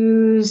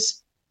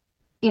lose,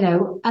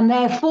 and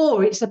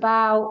therefore it's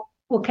about,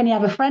 well, can you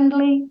have a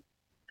friendly?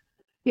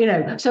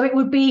 So it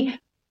would be,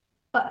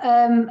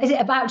 is it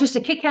about just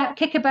a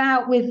kick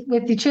about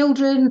with the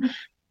children?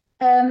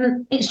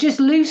 It's just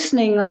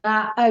loosening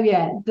that. Oh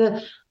yeah,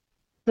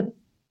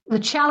 the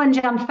challenge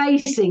I'm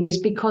facing is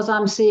because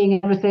I'm seeing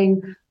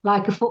everything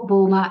like a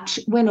football match,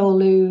 win or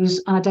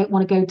lose, and I don't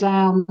want to go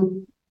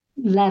down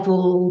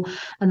level,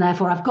 and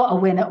therefore I've got to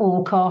win at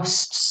all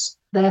costs.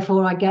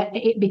 Therefore,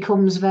 it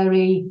becomes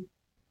very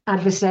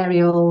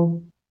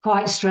adversarial,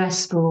 quite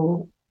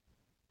stressful,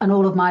 and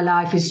all of my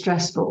life is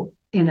stressful.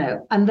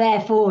 And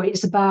therefore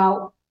it's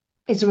about,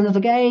 is there another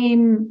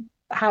game?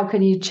 How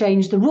can you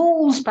change the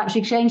rules? Perhaps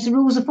you change the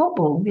rules of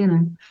football,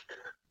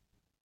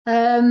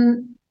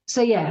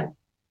 So yeah.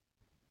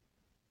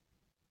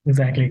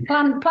 Exactly.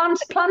 Plant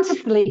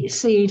a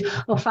seed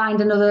or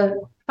find another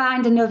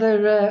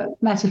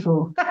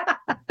metaphor.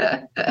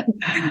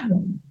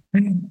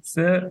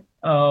 So,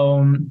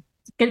 can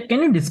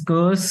you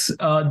discuss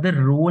the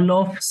role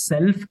of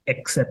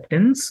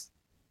self-acceptance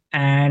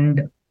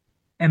and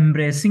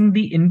embracing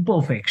the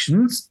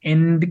imperfections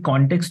in the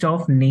context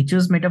of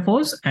nature's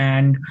metaphors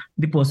and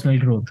the personal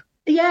growth?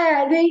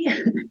 Yeah,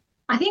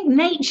 I think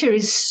nature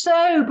is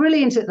so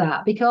brilliant at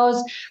that,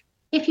 because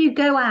if you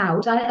go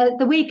out, at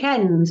the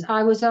weekend,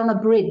 I was on a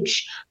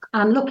bridge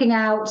and looking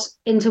out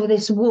into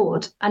this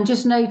wood and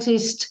just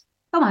noticed,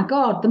 oh my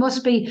God, there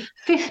must be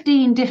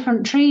 15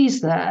 different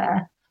trees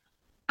there.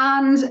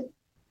 And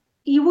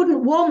you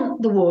wouldn't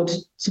want the wood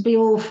to be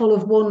all full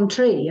of one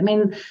tree. I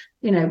mean,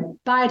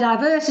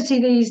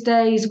 biodiversity these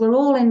days, we're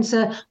all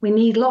into, we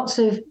need lots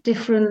of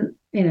different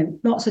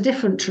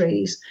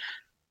trees.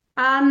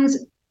 And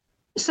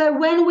so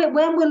when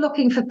we're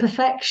looking for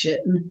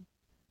perfection,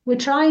 we're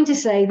trying to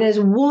say there's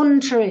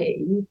one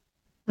tree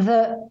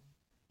that,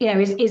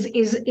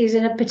 is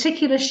in a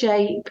particular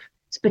shape,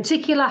 it's a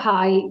particular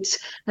height,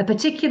 a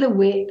particular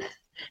width.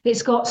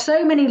 It's got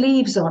so many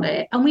leaves on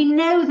it. And we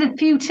know the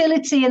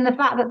futility and the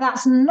fact that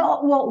that's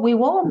not what we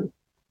want.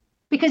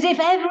 Because if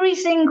every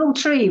single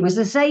tree was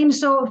the same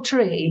sort of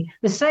tree,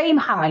 the same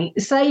height,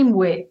 the same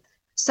width,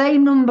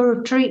 same number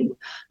of tree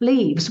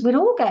leaves, we'd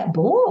all get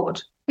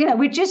bored.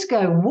 We'd just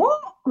go,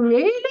 what,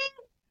 really?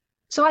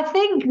 So I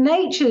think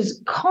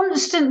nature's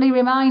constantly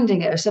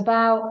reminding us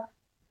about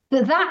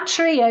that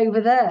tree over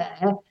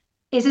there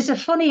is at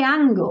a funny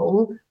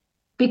angle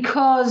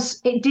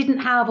because it didn't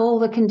have all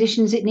the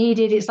conditions it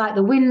needed. It's like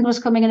the wind was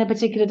coming in a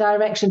particular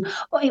direction,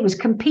 or it was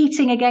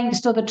competing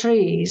against other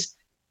trees.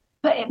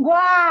 But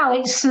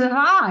it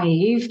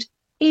survived,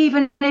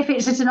 even if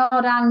it's at an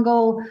odd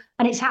angle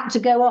and it's had to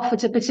go off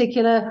at a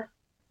particular,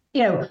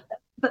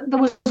 But there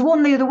was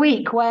one the other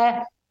week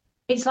where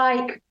it's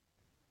like,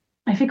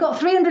 if you've got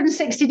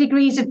 360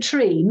 degrees of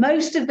tree,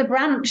 most of the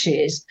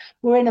branches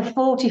were in a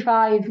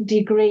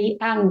 45-degree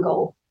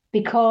angle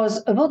because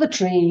of other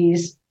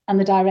trees and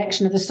the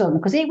direction of the sun,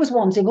 because it was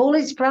wanting all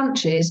its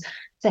branches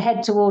to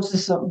head towards the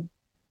sun.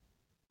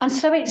 And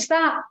so it's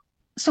that.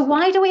 So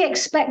why do we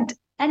expect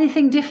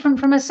anything different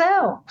from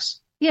ourselves?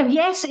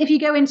 Yes, if you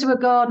go into a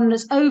garden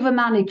that's over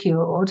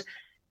manicured,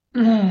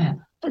 but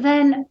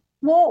then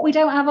what? We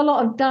don't have a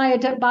lot of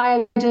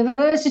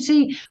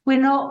biodiversity.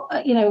 We're not,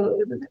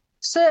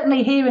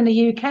 certainly here in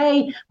the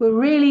UK, we're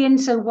really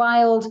into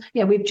wild.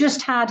 We've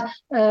just had,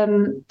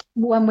 when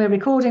we're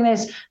recording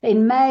this,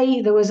 in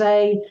May, there was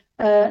a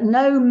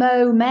No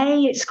Mow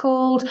May, it's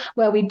called,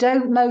 where we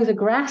don't mow the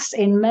grass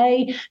in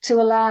May to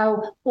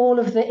allow all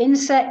of the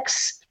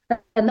insects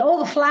and all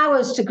the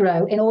flowers to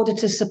grow in order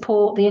to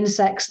support the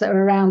insects that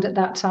are around at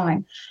that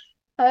time.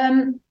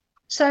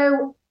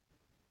 So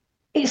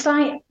it's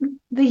like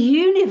the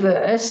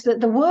universe,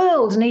 that the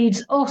world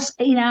needs us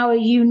in our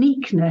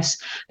uniqueness,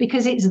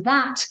 because it's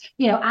that,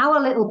 our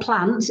little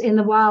plant in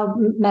the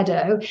wild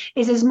meadow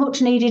is as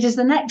much needed as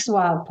the next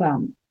wild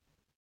plant,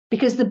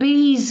 because the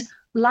bees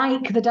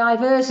like the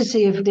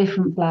diversity of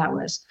different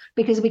flowers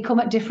because we come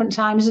at different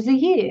times of the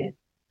year.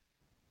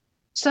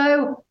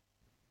 So,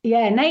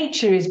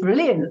 nature is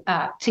brilliant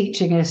at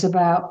teaching us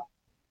about,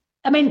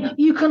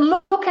 you can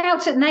look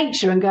out at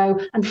nature and go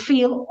and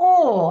feel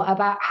awe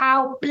about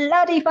how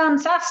bloody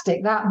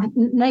fantastic that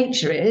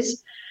nature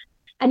is.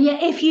 And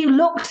yet, if you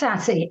looked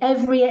at it,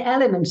 every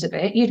element of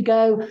it, you'd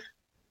go,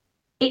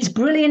 it's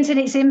brilliant in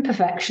its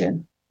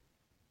imperfection.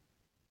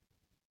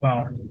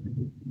 Wow.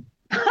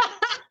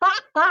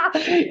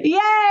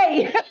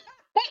 Yay!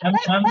 I'm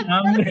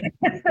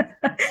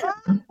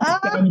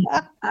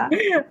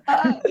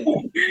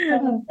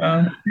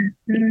um,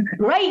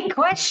 Great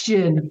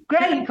question.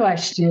 Great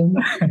question.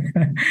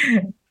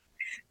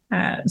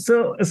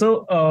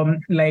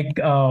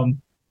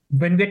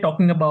 When we're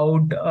talking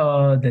about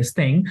this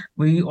thing,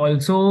 we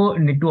also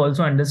need to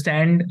also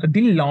understand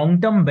the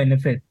long-term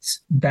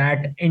benefits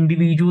that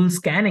individuals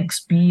can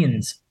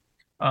experience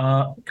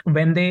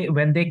when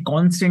they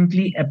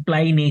constantly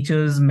apply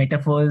nature's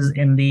metaphors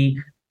in the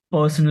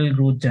personal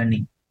growth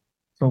journey.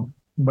 So,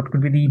 what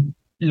could be the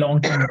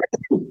long-term?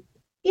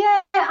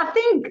 Yeah, I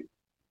think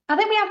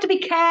we have to be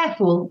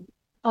careful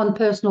on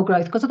personal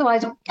growth, because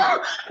otherwise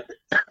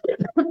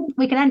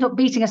we can end up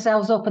beating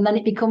ourselves up, and then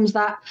it becomes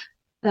that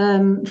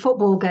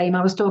football game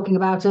I was talking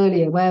about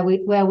earlier, where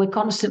we're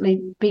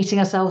constantly beating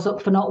ourselves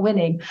up for not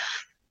winning.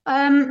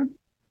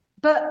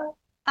 But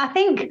I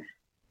think,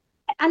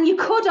 and you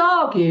could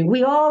argue,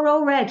 we are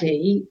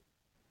already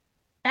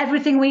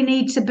everything we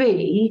need to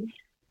be.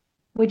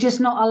 We're just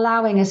not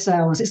allowing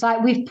ourselves. It's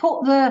like we've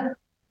put the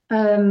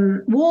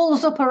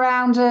walls up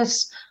around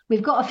us.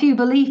 We've got a few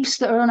beliefs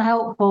that are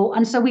unhelpful,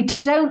 and so we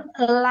don't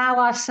allow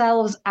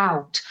ourselves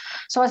out.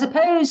 So I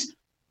suppose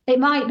it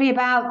might be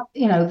about,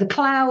 the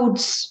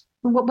clouds.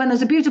 When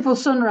there's a beautiful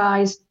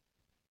sunrise,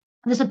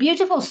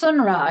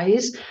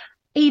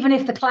 even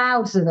if the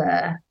clouds are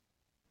there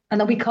and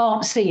then we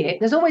can't see it.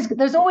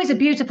 There's always a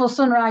beautiful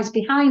sunrise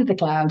behind the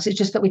clouds. It's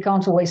just that we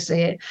can't always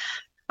see it.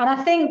 And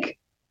I think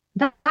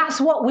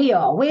that's what we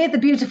are. We're the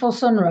beautiful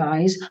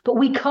sunrise, but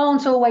we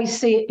can't always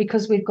see it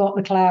because we've got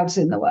the clouds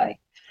in the way.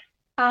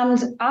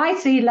 And I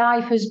see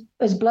life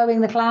as blowing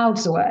the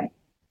clouds away,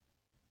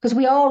 because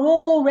we are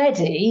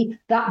already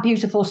that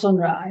beautiful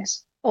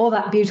sunrise, or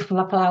that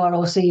beautiful flower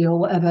or sea, or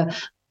whatever,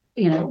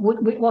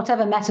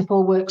 whatever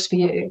metaphor works for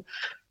you.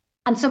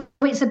 And so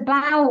it's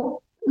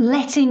about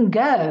letting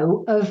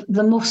go of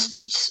the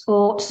musts,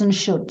 oughts, and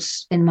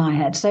shoulds in my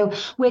head. So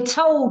we're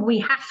told we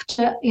have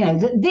to,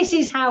 that this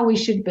is how we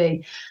should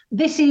be.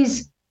 This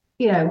is,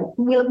 we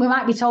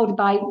might be told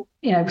by,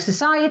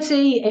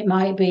 society, it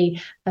might be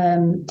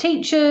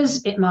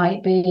teachers, it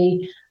might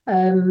be,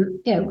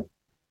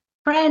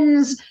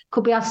 friends,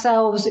 could be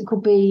ourselves, it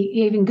could be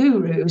even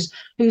gurus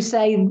who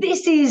say,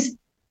 this is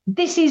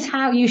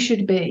how you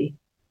should be.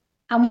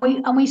 And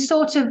we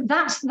sort of,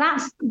 that's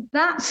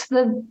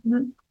the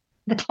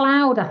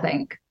cloud, I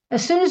think.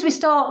 As soon as we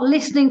start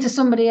listening to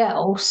somebody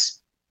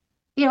else,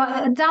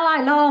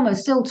 Dalai Lama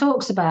still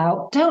talks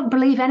about, don't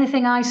believe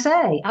anything I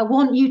say. I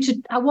want you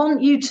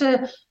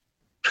to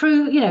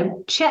prove,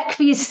 check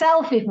for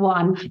yourself if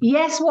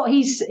what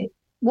he's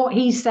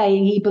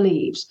saying he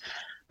believes.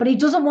 But he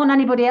doesn't want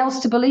anybody else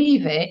to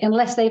believe it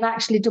unless they've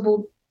actually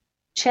double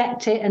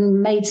checked it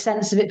and made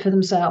sense of it for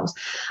themselves.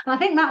 And I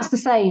think that's the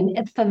same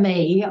for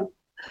me,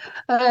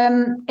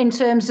 in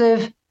terms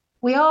of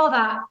we are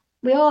that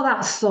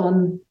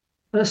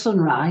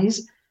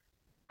sunrise,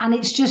 and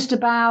it's just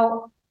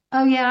about,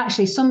 oh yeah,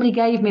 actually somebody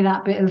gave me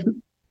that bit of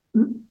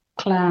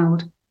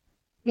cloud.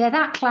 Yeah,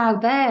 that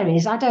cloud there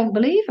is, I don't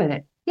believe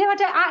it. Yeah, I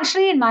don't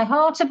actually, in my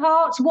heart of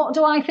hearts, what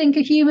do I think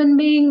a human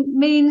being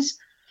means?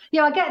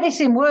 I get this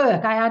in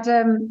work. I had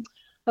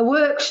a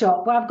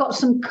workshop where I've got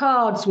some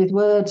cards with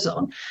words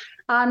on,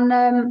 and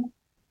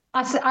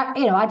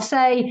I'd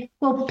say,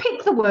 well,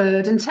 pick the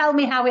word and tell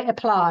me how it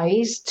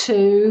applies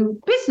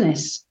to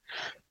business.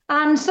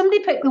 And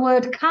somebody picked the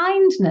word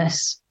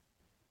kindness,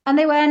 and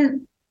they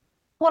went,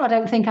 well, I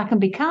don't think I can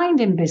be kind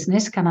in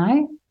business, can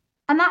I?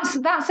 And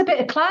that's a bit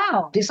of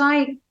cloud. It's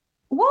like,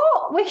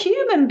 what? We're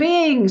human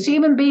beings.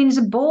 Human beings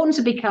are born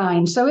to be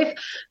kind. So if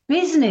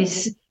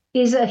business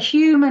is a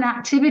human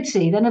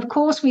activity, then of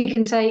course we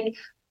can take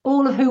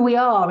all of who we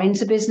are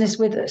into business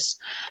with us.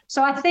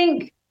 So I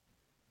think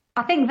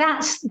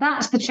that's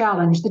the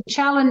challenge. The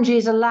challenge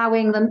is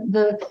allowing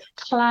the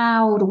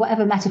cloud,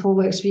 whatever metaphor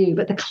works for you,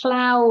 but the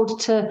cloud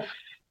to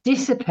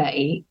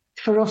dissipate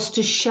for us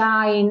to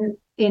shine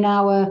in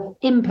our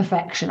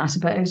imperfection, I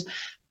suppose.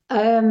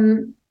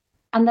 And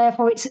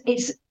therefore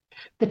it's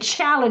the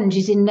challenge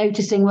is in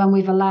noticing when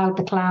we've allowed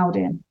the cloud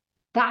in.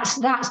 That's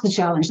the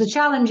challenge. The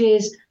challenge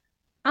is,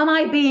 am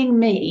I being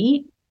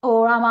me,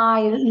 or am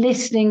I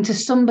listening to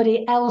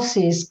somebody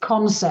else's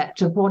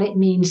concept of what it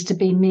means to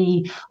be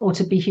me or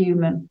to be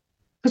human?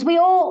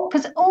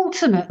 Because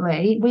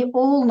ultimately we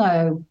all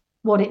know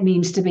what it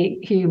means to be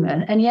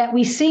human, and yet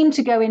we seem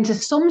to go into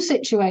some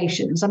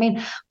situations. I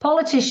mean,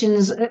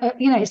 politicians,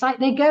 it's like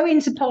they go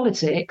into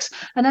politics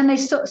and then they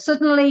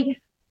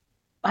suddenly,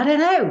 I don't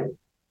know.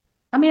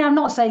 I mean, I'm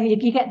not saying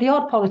you get the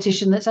odd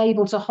politician that's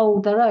able to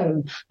hold their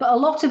own, but a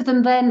lot of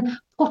them then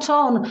put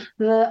on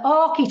the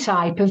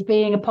archetype of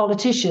being a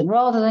politician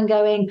rather than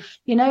going,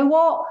 you know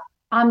what,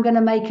 I'm going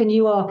to make a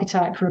new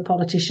archetype for a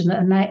politician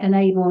that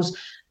enables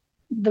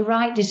the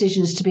right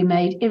decisions to be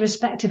made,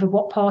 irrespective of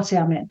what party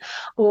I'm in,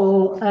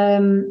 or,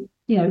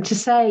 to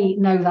say,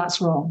 no, that's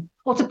wrong.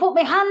 or to put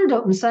my hand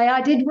up and say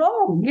I did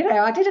wrong. You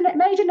know,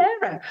 made an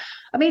error.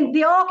 I mean,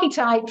 the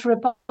archetype for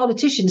a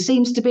politician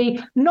seems to be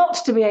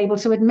not to be able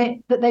to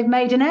admit that they've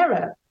made an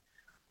error.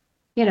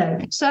 You know,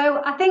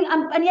 so I think,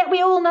 and yet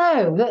we all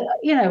know that,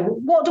 you know,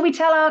 what do we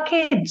tell our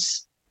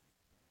kids?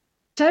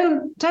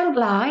 Don't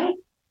lie.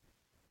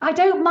 I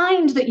don't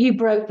mind that you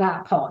broke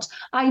that pot.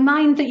 I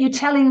mind that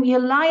you're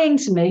lying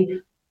to me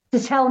to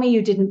tell me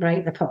you didn't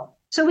break the pot.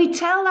 So we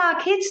tell our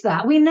kids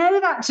that. We know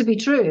that to be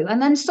true.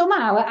 And then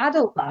somehow at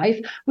adult life,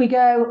 we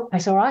go,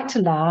 it's all right to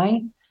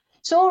lie.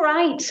 It's all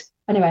right.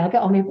 Anyway, I'll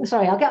get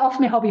off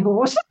my hobby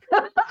horse.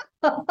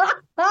 Yeah.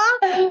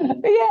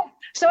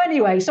 So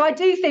anyway, so I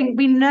do think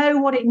we know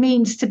what it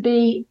means to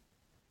be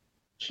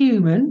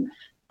human,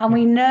 and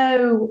we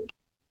know,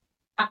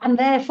 and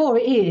therefore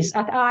it is,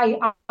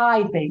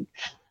 I think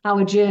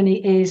our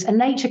journey is, and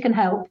nature can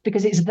help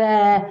because it's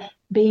there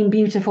being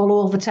beautiful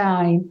all the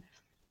time.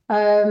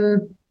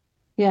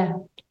 Yeah.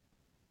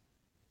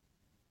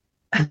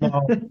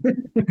 Wow.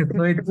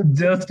 So it's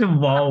just a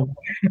wow.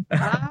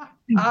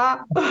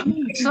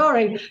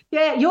 Sorry.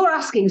 Yeah, you're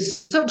asking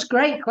such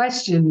great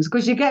questions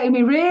because you're getting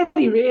me really,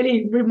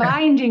 really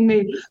reminding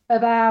me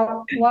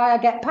about why I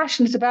get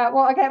passionate about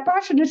what I get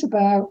passionate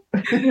about.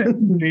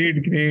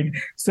 Great.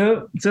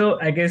 So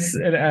I guess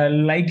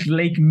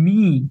like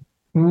me,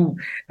 who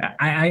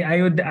I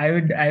would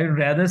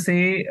rather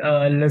say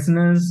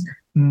listeners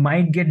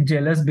might get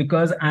jealous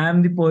because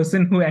I'm the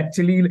person who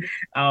actually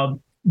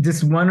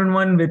just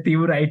one-on-one with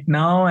you right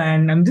now,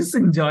 and I'm just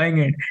enjoying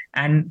it.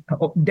 And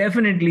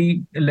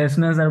definitely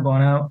listeners are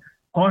gonna,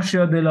 for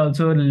sure, they'll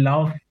also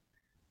love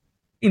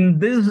in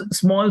these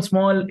small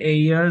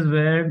areas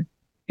where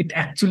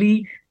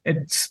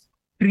it's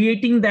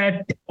creating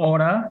that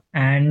aura,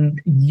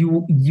 and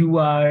you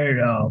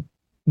are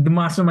the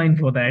mastermind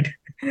for that.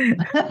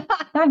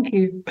 Thank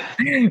you.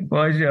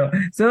 For sure.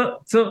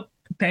 So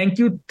thank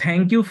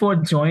you for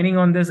joining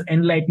on this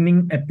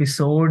enlightening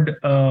episode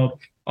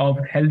of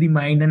Healthy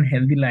Mind and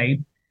Healthy Life.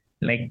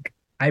 Like,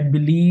 I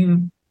believe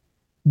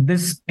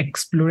this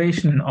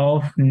exploration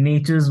of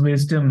nature's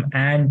wisdom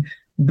and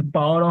the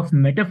power of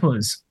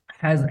metaphors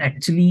has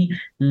actually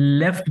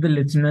left the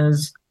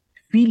listeners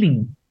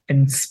feeling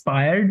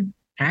inspired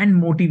and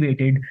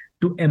motivated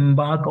to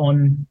embark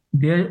on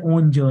their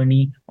own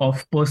journey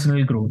of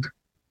personal growth.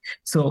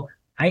 So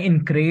I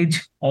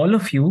encourage all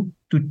of you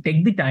to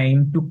take the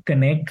time to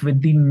connect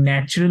with the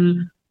natural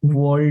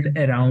world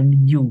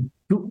around you,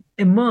 to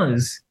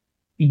immerse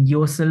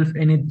yourself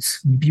in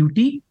its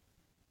beauty,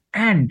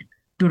 and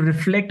to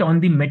reflect on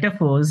the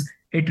metaphors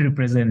it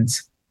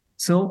represents.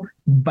 So,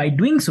 by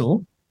doing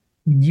so,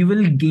 you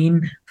will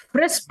gain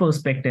fresh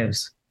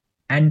perspectives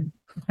and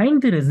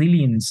find the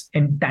resilience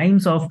in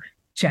times of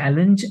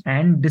challenge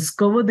and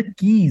discover the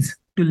keys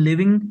to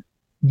living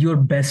your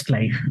best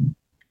life.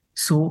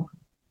 So,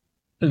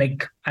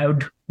 like, I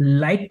would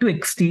like to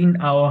extend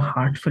our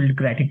heartfelt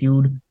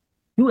gratitude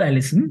to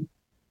Alison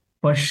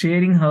for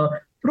sharing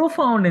her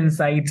profound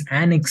insights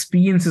and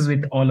experiences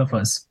with all of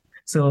us.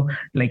 So,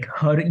 like,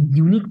 her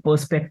unique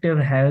perspective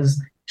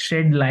has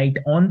shed light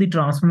on the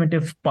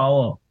transformative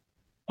power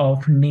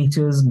of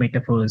nature's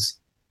metaphors.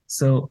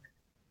 So,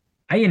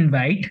 I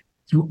invite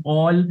you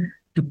all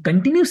to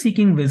continue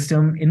seeking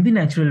wisdom in the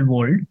natural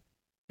world,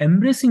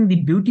 embracing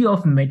the beauty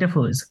of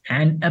metaphors,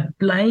 and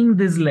applying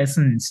these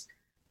lessons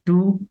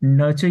to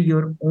nurture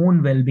your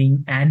own well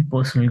being and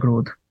personal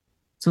growth.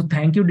 So,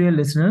 thank you, dear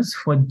listeners,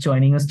 for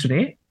joining us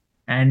today.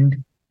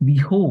 And we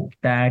hope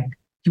that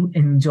you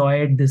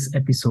enjoyed this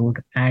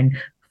episode and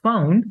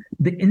found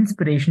the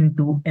inspiration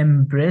to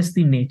embrace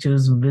the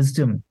nature's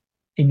wisdom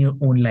in your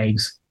own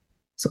lives.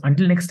 So,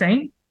 until next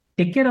time,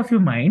 take care of your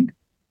mind,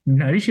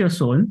 nourish your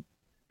soul,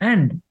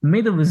 and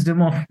may the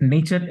wisdom of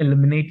nature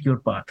illuminate your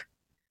path.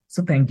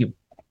 So, thank you.